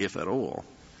courts, if at all.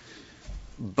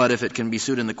 But if it can be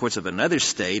sued in the courts of another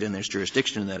state and there's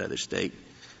jurisdiction in that other state,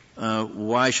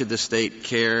 why should the state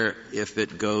care if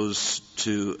it goes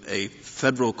to a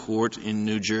federal court in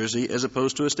New Jersey as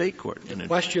opposed to a state court? The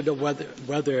question of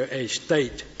whether a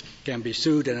state can be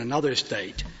sued in another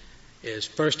state is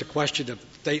first a question of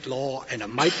state law, and it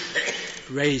might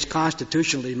raise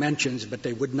constitutional dimensions, but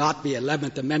they would not be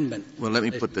 11th Amendment. Well, let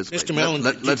me put this Mr. way. Mellon,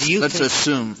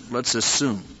 Let's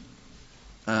assume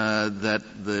that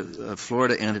the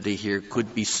Florida entity here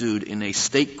could be sued in a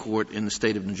state court in the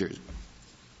state of New Jersey.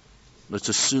 Let's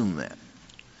assume that.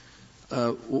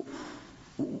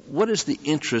 What is the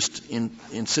interest in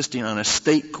insisting on a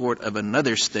state court of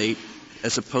another state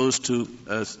as opposed to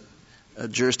a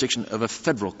jurisdiction of a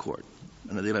federal court?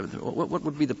 under the 11th Amendment. What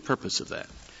would be the purpose of that?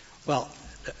 Well,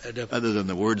 other than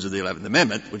the words of the 11th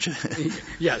Amendment, which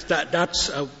yes, that's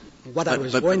what I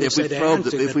was going to say.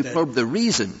 If we probe the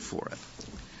reason for it,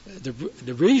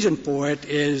 the reason for it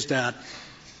is that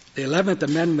the 11th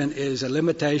Amendment is a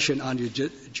limitation on the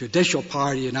judicial power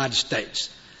of the United States,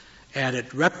 and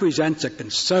it represents a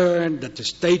concern that the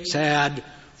states had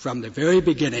from the very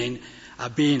beginning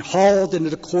of being hauled into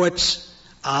the courts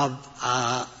of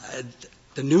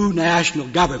the new national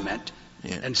government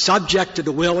and subject to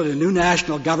the will of the new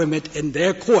national government in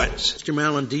their courts. Mr.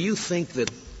 Mallon, do you think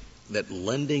that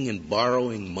lending and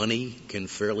borrowing money can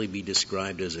fairly be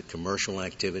described as a commercial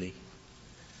activity?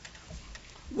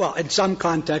 Well, in some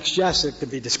contexts, yes, it could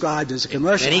be described as a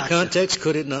commercial activity. In any context,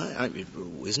 could it not?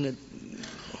 Isn't it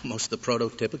almost the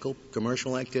prototypical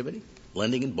commercial activity?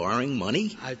 Lending and borrowing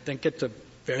money? I think it's a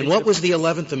very... And what was the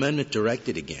 11th Amendment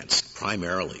directed against,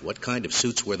 primarily? What kind of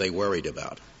suits were they worried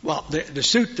about? Well, the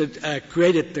suit that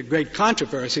created the great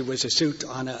controversy was a suit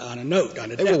on a note,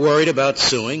 on a debt. They were worried about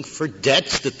suing for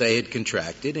debts that they had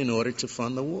contracted in order to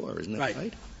fund the war, isn't that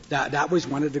right? That was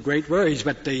one of the great worries,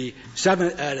 but the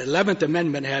 11th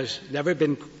Amendment has never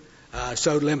been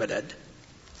so limited.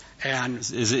 And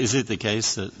is it the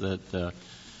case that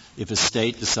if a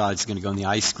state decides it's going to go in the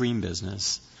ice cream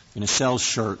business, going to sell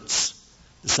shirts,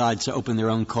 decides to open their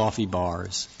own coffee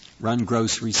bars, run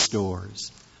grocery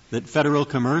stores, that federal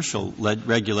commercial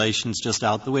regulation's just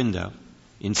out the window,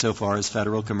 insofar as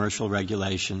federal commercial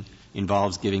regulation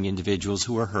involves giving individuals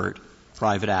who are hurt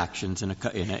private actions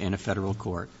in a federal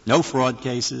court. No fraud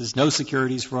cases, no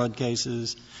securities fraud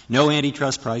cases, no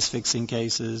antitrust price fixing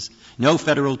cases, no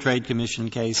Federal Trade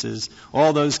Commission cases.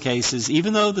 All those cases,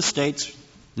 even though the states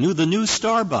knew the new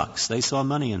Starbucks, they saw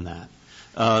money in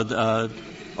that.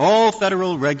 All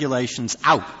federal regulations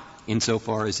out,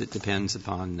 insofar as it depends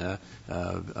upon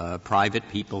private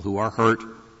people who are hurt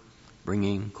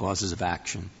bringing causes of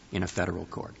action in a federal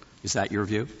court. Is that your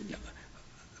view?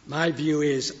 My view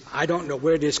is I don't know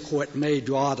where this court may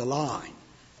draw the line.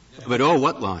 But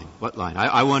what line? What line?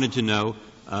 I wanted to know,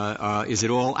 is it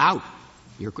all out?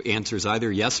 Your answer is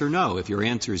either yes or no. If your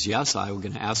answer is yes, I'm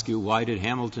going to ask you, why did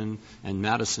Hamilton and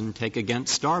Madison take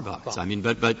against Starbucks? I mean,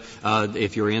 but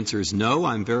if your answer is no,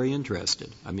 I'm very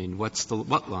interested. I mean,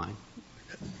 what line?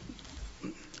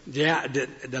 Yeah,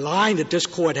 the line that this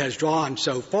court has drawn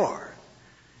so far,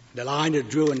 the line it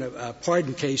drew in the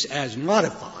pardon case as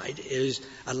modified, is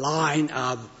a line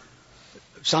of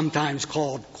sometimes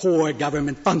called core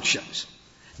government functions.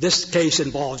 This case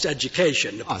involves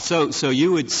education. So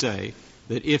you would say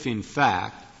that if, in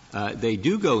fact, they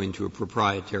do go into a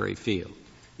proprietary field,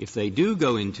 if they do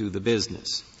go into the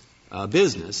business,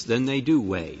 then they do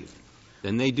waive.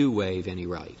 Then they do waive any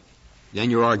right. Then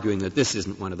you're arguing that this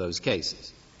isn't one of those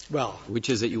cases. Well, which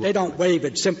is that they don't waive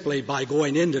it simply by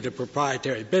going into the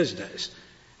proprietary business.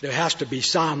 There has to be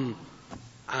some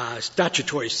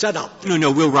statutory setup.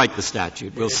 No, we'll write the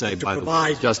statute. We'll say, by the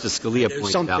way, Justice Scalia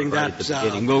pointed out right at the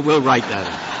beginning. We'll write that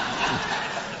in.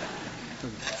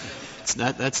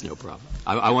 That's no problem.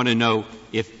 I want to know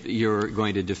if you're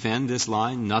going to defend this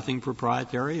line, nothing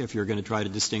proprietary, if you're going to try to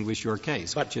distinguish your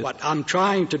case. But what I'm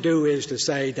trying to do is to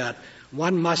say that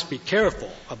one must be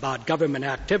careful about government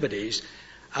activities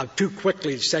too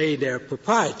quickly say they're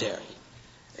proprietary.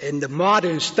 In the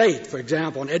modern state, for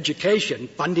example, in education,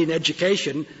 funding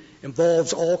education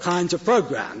involves all kinds of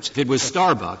programs. If it was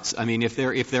Starbucks, I mean, if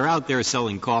they're out there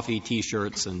selling coffee,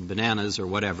 T-shirts, and bananas or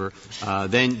whatever,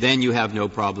 then you have no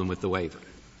problem with the waiver.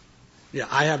 Yeah,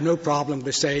 I have no problem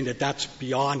with saying that that's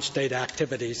beyond state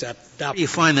activities. You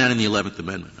find that in the 11th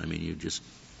Amendment. I mean, you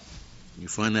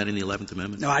find that in the 11th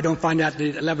Amendment? No, I don't find that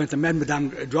in the 11th Amendment.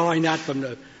 I'm drawing that from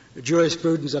the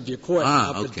jurisprudence of your court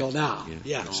up until now.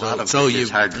 Yeah. It's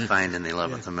hard to find in the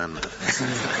 11th Amendment.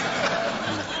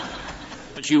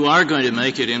 But you are going to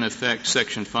make it, in effect,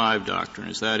 Section 5 doctrine.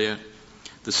 Is that it?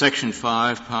 The Section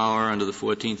 5 power under the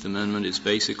 14th Amendment is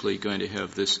basically going to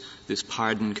have this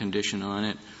pardon condition on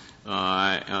it,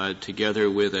 together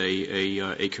with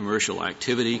a commercial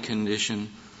activity condition,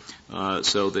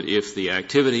 so that if the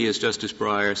activity, as Justice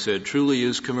Breyer said, truly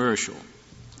is commercial,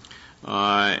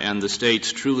 and the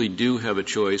states truly do have a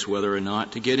choice whether or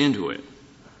not to get into it,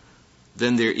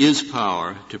 then there is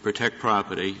power to protect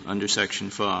property under Section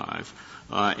 5.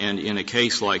 And in a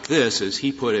case like this, as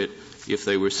he put it, if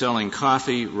they were selling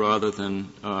coffee rather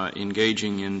than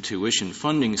engaging in tuition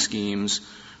funding schemes,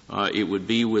 it would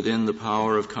be within the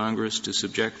power of Congress to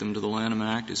subject them to the Lanham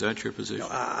Act? Is that your position? No,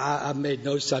 I've made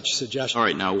no such suggestion. All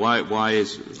right. Now, why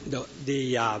is no,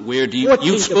 where do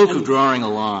you spoke of drawing a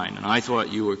line, and I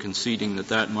thought you were conceding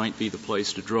that might be the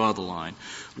place to draw the line.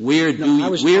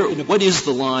 What is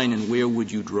the line, and where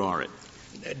would you draw it?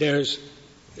 There's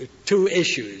two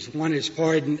issues. One is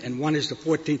pardon, and one is the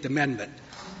 14th Amendment.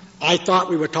 I thought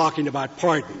we were talking about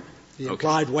pardon, the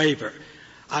implied waiver.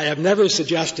 I have never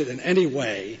suggested in any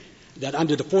way that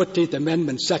under the 14th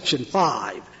Amendment, Section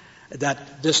 5,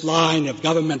 that this line of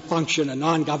government function and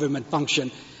non-government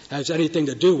function has anything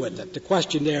to do with it. The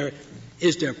question there,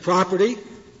 is there property?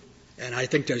 And I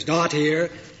think there's not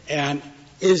here. And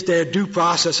is there due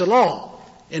process of law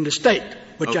in the state?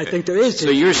 Which I think there is. So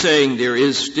you're saying there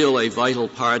is still a vital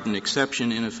pardon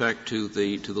exception in effect to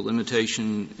the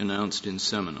limitation announced in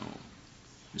Seminole.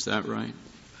 Is that right?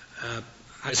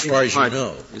 As far as you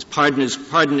know.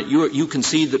 You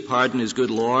concede that pardon is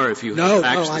good law if you have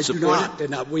facts to support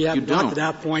it? No, we haven't got to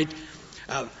that point.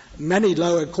 Many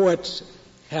lower courts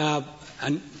have,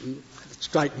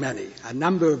 a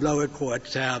number of lower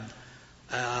courts have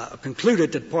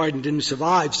concluded that pardon didn't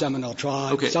survive Seminole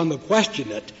trial. Okay. Some have questioned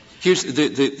it. Here's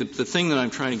the thing that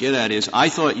I'm trying to get at is I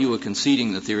thought you were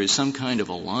conceding that there is some kind of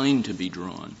a line to be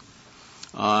drawn.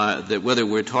 That whether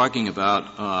we're talking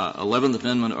about 11th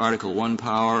Amendment Article 1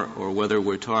 power or whether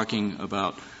we're talking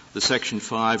about the Section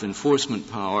 5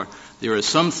 enforcement power, there are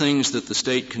some things that the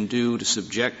state can do to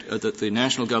that the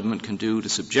national government can do to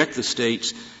subject the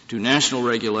states to national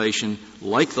regulation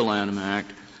like the Lanham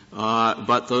Act,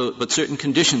 but certain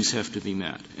conditions have to be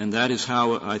met. And that is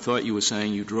how I thought you were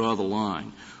saying you draw the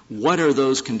line. What are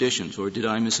those conditions, or did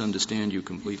I misunderstand you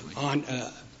completely?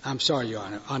 I'm sorry, Your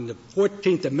Honor. On the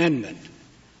 14th Amendment,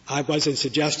 I wasn't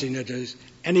suggesting that there's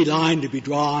any line to be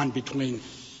drawn between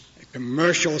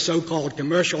so-called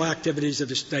commercial activities of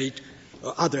the state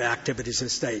or other activities of the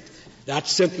state. That's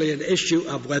simply an issue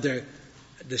of whether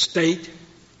the state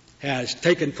has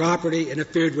taken property,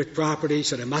 interfered with property,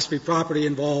 so there must be property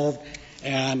involved,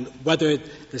 and whether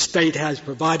the state has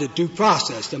provided due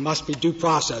process. There must be due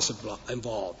process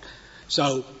involved.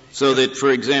 So that,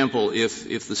 for example,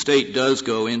 if the state does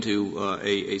go into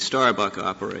a Starbucks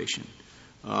operation,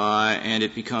 and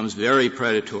it becomes very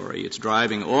predatory, it's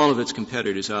driving all of its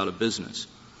competitors out of business.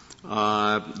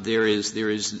 There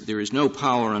is no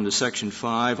power under Section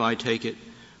 5, I take it,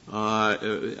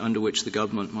 under which the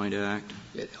government might act.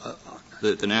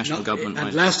 The national government might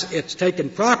unless act. It's taken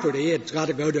property, it's got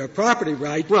to go to a property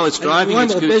right. Well, it's driving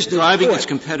its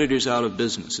competitors out of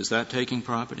business. Is that taking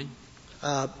property?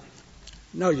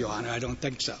 No, Your Honor, I don't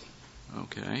think so.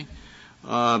 Okay.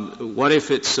 What if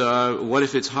it's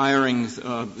hiring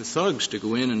thugs to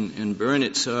go in and burn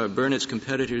its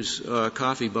competitors'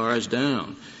 coffee bars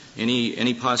down?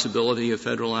 Any possibility of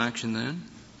federal action then?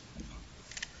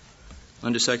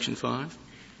 Under Section 5?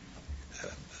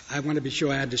 I want to be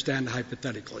sure I understand the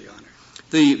hypothetical, Your Honor.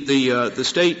 The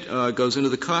state goes into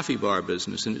the coffee bar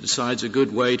business and it decides a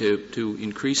good way to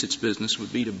increase its business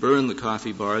would be to burn the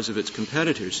coffee bars of its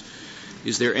competitors.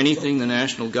 Is there anything the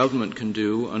national government can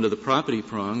do under the property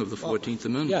prong of the 14th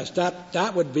Amendment? Yes,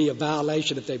 that would be a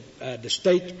violation. If the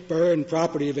state burned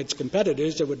property of its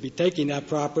competitors, it would be taking that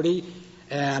property,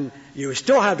 and you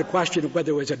still have the question of whether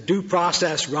there was a due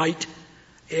process right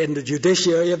in the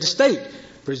judiciary of the state.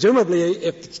 Presumably,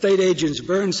 if the state agents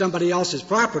burn somebody else's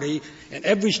property, in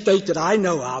every state that I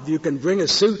know of, you can bring a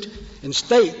suit in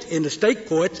the state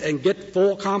courts and get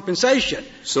full compensation.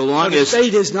 So long as the as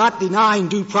state is not denying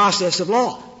due process of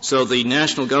law. So the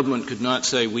national government could not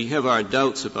say, we have our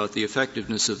doubts about the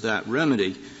effectiveness of that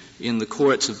remedy in the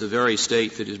courts of the very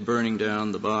state that is burning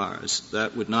down the bars.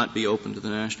 That would not be open to the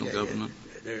national government?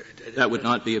 That would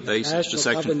not be a basis to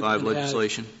Section 5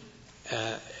 legislation?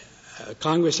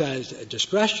 Congress has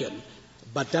discretion,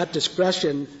 but that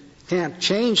discretion can't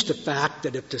change the fact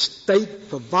that if the state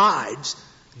provides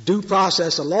due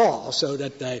process of law so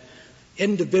that the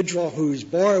individual whose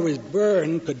bar was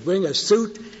burned could bring a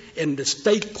suit in the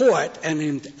state court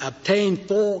and obtain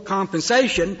full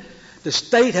compensation, the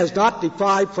state has not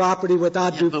deprived property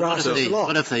without due process of law.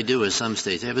 What if they do, as some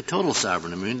states, they have a total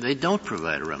sovereign immunity, they don't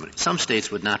provide a remedy? Some states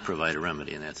would not provide a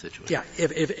remedy in that situation.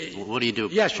 Yeah. What do you do?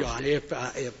 Yes, Your Honor, if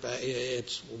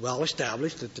it's well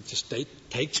established that the state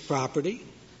takes property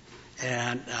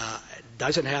and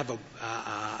doesn't have a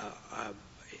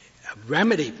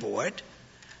remedy for it,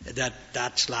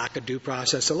 that's lack of due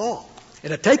process of law.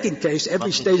 In a taking case,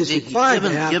 every state is required to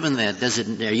have. Given that,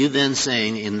 are you then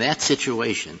saying in that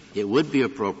situation it would be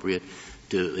appropriate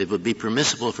it would be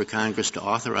permissible for Congress to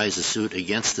authorize a suit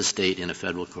against the state in a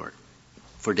federal court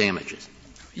for damages?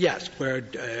 Yes, where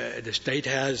the state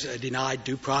has denied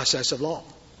due process of law.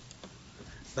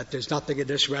 But there's nothing in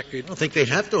this record. I don't think they'd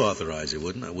have to authorize it,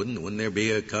 wouldn't there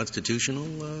be a constitutional?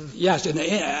 Yes, and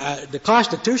the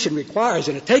Constitution requires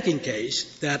in a taking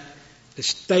case that the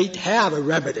state have a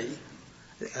remedy,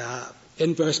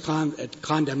 inverse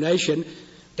condemnation.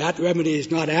 That remedy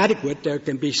is not adequate. There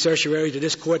can be certiorari to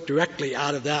this court directly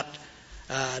out of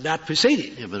that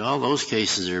proceeding. Yeah, but all those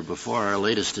cases are before our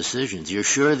latest decisions. You're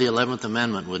sure the 11th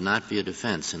Amendment would not be a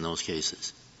defense in those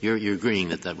cases? You're agreeing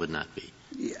that that would not be?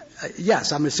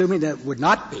 Yes, I'm assuming that would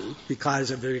not be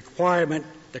because of the requirement,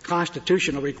 the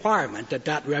constitutional requirement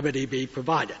that remedy be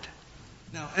provided.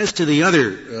 Now, as to the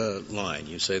other line,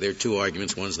 you say there are two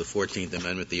arguments. One's the 14th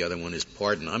Amendment, the other one is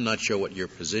pardon. I'm not sure what your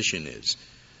position is.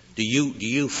 Do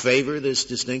you favor this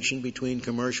distinction between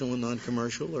commercial and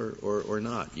non-commercial or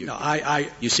not? No,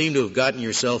 you seem to have gotten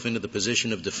yourself into the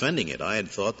position of defending it. I had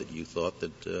thought that you thought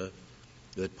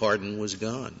that pardon was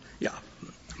gone. Yeah.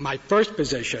 My first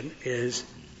position is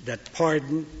that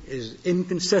pardon is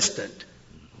inconsistent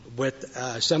with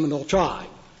Seminole tribe,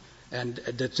 and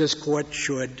that this court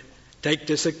should take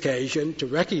this occasion to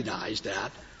recognize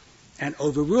that and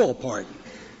overrule pardon.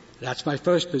 That's my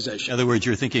first position. In other words,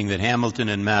 you're thinking that Hamilton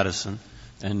and Madison,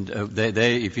 and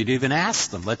if you'd even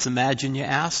ask them, let's imagine you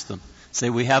ask them, say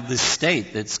we have this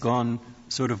state that's gone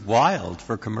sort of wild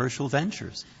for commercial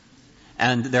ventures,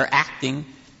 and they're acting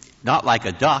not like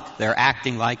a duck, they're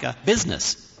acting like a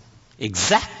business.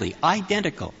 Exactly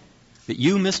identical. That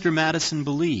you, Mr. Madison,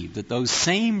 believe that those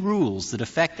same rules that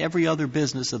affect every other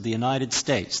business of the United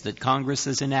States that Congress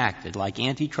has enacted, like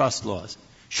antitrust laws,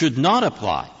 should not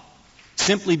apply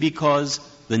simply because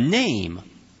the name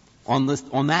on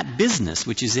that business,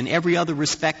 which is in every other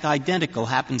respect identical,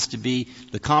 happens to be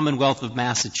the Commonwealth of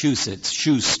Massachusetts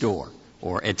shoe store,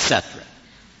 or et cetera.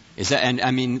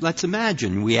 Let's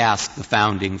imagine we ask the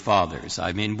founding fathers.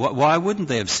 Why wouldn't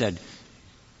they have said,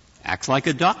 acts like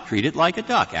a duck, treat it like a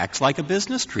duck. Acts like a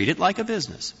business, treat it like a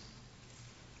business.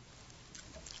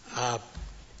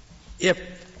 If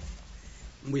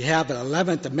we have an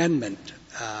 11th Amendment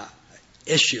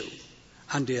issue,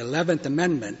 under the 11th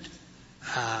Amendment,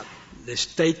 the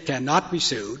state cannot be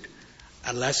sued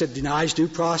unless it denies due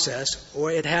process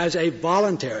or it has a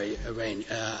voluntary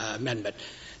amendment.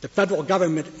 The federal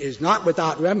government is not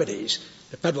without remedies.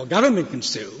 The federal government can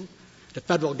sue. The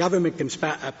federal government can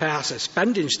pass a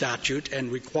spending statute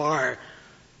and require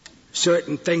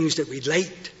certain things that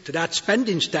relate to that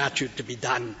spending statute to be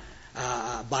done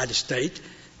by the state.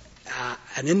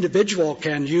 An individual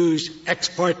can use ex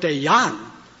parte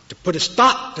Young to put a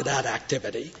stop to that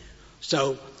activity.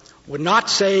 So we're not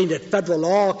saying that federal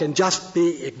law can just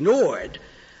be ignored,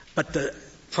 but the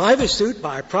private suit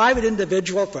by a private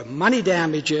individual for money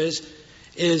damages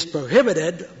is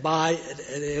prohibited by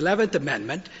the 11th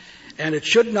Amendment, and it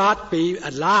should not be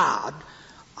allowed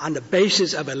on the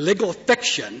basis of a legal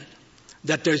fiction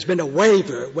that there's been a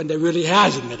waiver when there really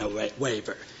hasn't been a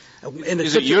waiver. In a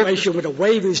situation where the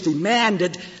waiver is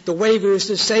demanded, the waiver is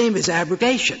the same as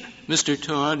abrogation. Mr.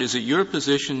 Todd, is it your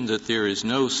position that there is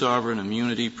no sovereign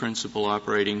immunity principle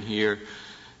operating here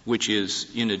which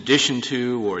is in addition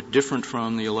to or different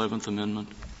from the 11th Amendment?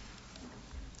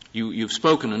 You've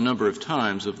spoken a number of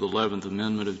times of the 11th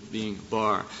Amendment as being a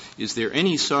bar. Is there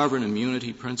any sovereign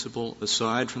immunity principle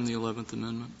aside from the 11th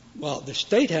Amendment? Well, the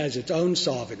state has its own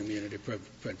sovereign immunity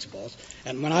principles.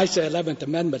 And when I say 11th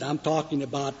Amendment, I'm talking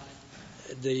about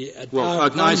the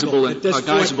cognizable in a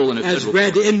federal as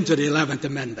read into the 11th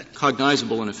Amendment.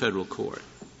 Cognizable in a federal court.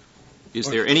 Is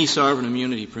there any sovereign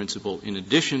immunity principle in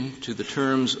addition to the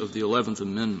terms of the 11th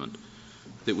Amendment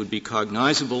that would be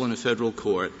cognizable in a federal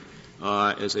court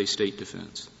as a state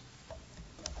defense?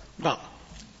 Well,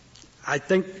 I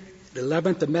think the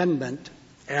 11th Amendment,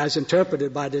 as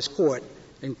interpreted by this Court,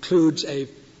 includes a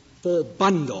full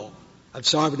bundle of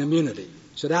sovereign immunity.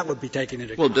 So that would be taken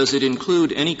into account. Well, does it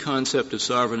include any concept of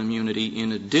sovereign immunity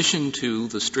in addition to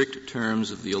the strict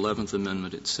terms of the 11th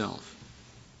Amendment itself?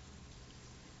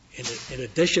 In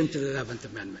addition to the 11th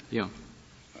Amendment? Yeah.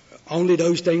 Only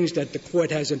those things that the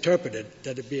Court has interpreted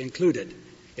that it be included.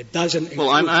 It doesn't include. Well,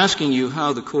 I'm asking you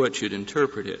how the Court should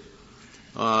interpret it.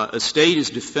 A state is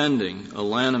defending a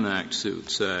Lanham Act suit,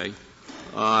 say.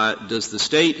 Does the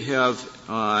state have,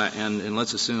 and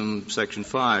let's assume Section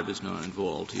 5 is not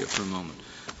involved here for a moment,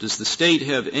 does the state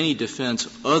have any defense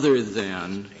other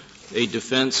than a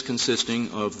defense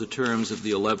consisting of the terms of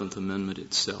the 11th Amendment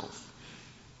itself?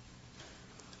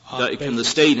 Can the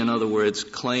state, in other words,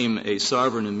 claim a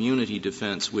sovereign immunity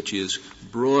defense which is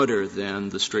broader than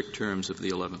the strict terms of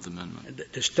the 11th Amendment?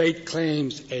 The state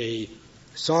claims a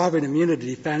sovereign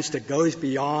immunity defense that goes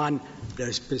beyond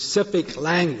the specific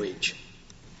language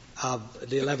of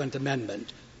the 11th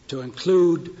Amendment to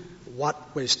include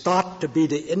what was thought to be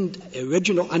the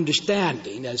original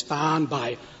understanding as found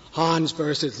by Hans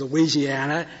versus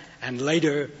Louisiana and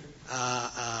later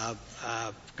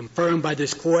confirmed by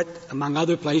this court, among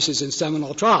other places, in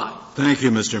Seminole Tribe. Thank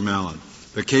you, Mr. Mallon.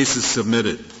 The case is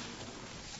submitted.